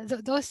yeah,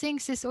 those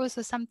things is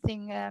also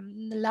something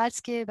large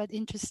scale but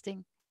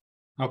interesting.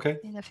 Okay.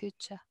 In the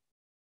future.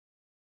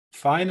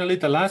 Finally,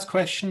 the last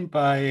question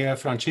by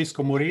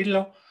Francisco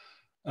Murillo.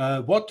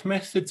 What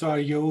methods are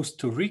used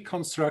to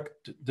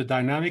reconstruct the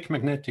dynamic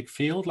magnetic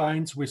field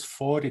lines with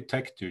 4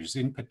 detectors?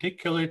 In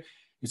particular,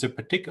 is a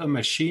particular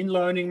machine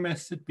learning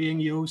method being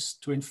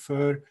used to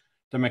infer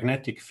the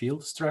magnetic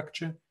field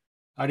structure?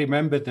 I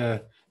remember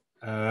the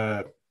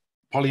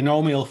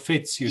polynomial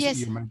fits you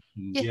mentioned.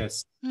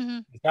 Yes. Mm-hmm.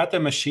 Is that a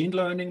machine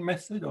learning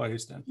method, or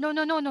is that?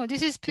 No.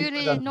 This is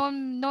purely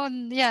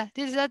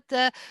this is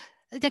that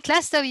the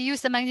cluster we use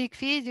the magnetic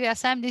field, we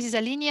assume this is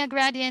a linear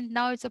gradient,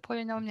 now it's a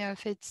polynomial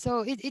fit.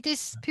 So it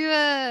is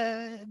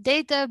pure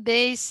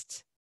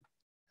data-based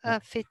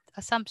fit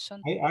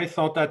assumption. I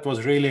thought that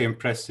was really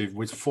impressive.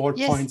 With 4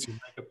 points, you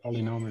make a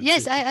polynomial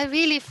Yes, fit. I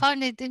really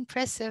found it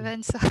impressive.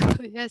 And so,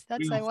 yes,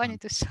 that's what I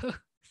wanted to show.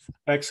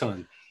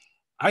 Excellent.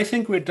 I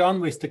think we're done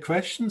with the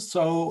questions.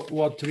 So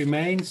what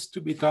remains to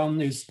be done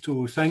is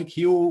to thank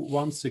you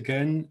once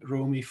again,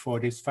 Rumi, for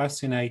this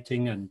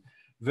fascinating and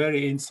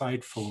very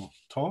insightful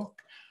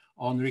talk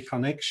on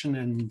reconnection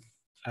and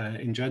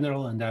in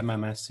general, and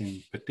MMS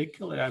in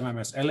particular,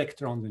 MMS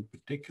electrons in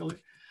particular.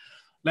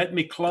 Let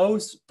me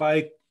close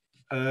by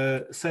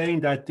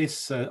saying that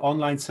this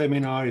online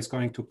seminar is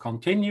going to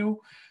continue.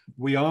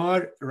 We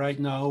are right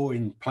now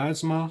in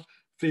plasma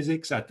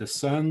physics at the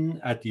sun,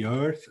 at the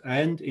Earth,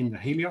 and in the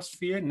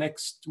heliosphere.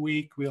 Next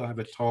week, we'll have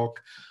a talk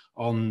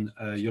on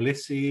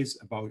Ulysses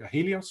about a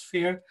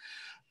heliosphere.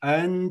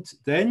 And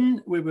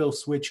then we will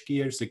switch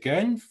gears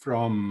again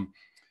from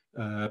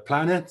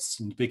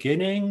planets in the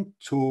beginning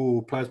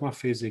to plasma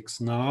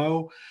physics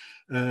now,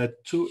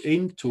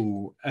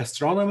 into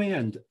astronomy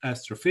and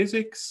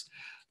astrophysics.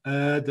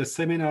 The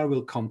seminar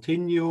will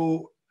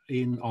continue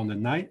on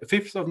the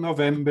 5th of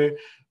November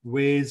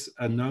with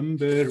a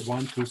number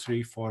 1, 2,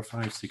 3, 4,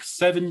 5, 6,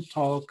 7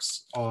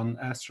 talks on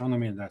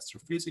astronomy and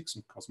astrophysics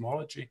and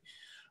cosmology.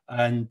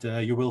 And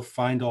you will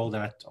find all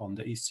that on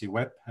the EC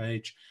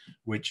webpage,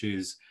 which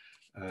is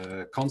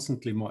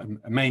constantly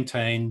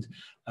maintained.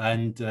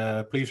 And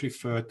please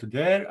refer to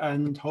there,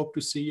 and hope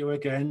to see you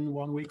again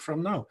 1 week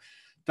from now.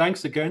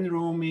 Thanks again,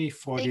 Rumi,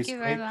 for this. Thank you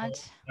very much.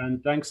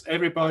 And thanks,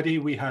 everybody.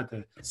 We had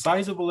a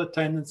sizable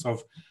attendance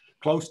of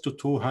close to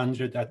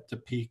 200 at the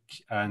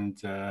peak, and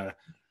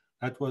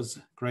that was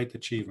a great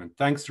achievement.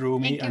 Thanks,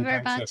 Rumi. Thank you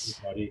very much.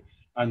 Everybody.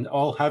 And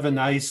all have a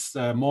nice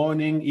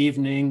morning,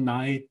 evening,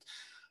 night,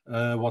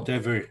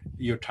 whatever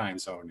your time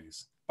zone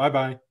is.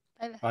 Bye-bye.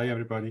 Bye-bye. Bye,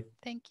 everybody.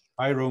 Thank you.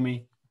 Bye,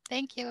 Rumi.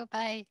 Thank you.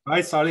 Bye.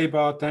 Bye,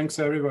 Saliba. Thanks,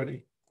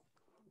 everybody.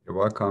 You're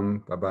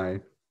welcome.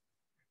 Bye-bye.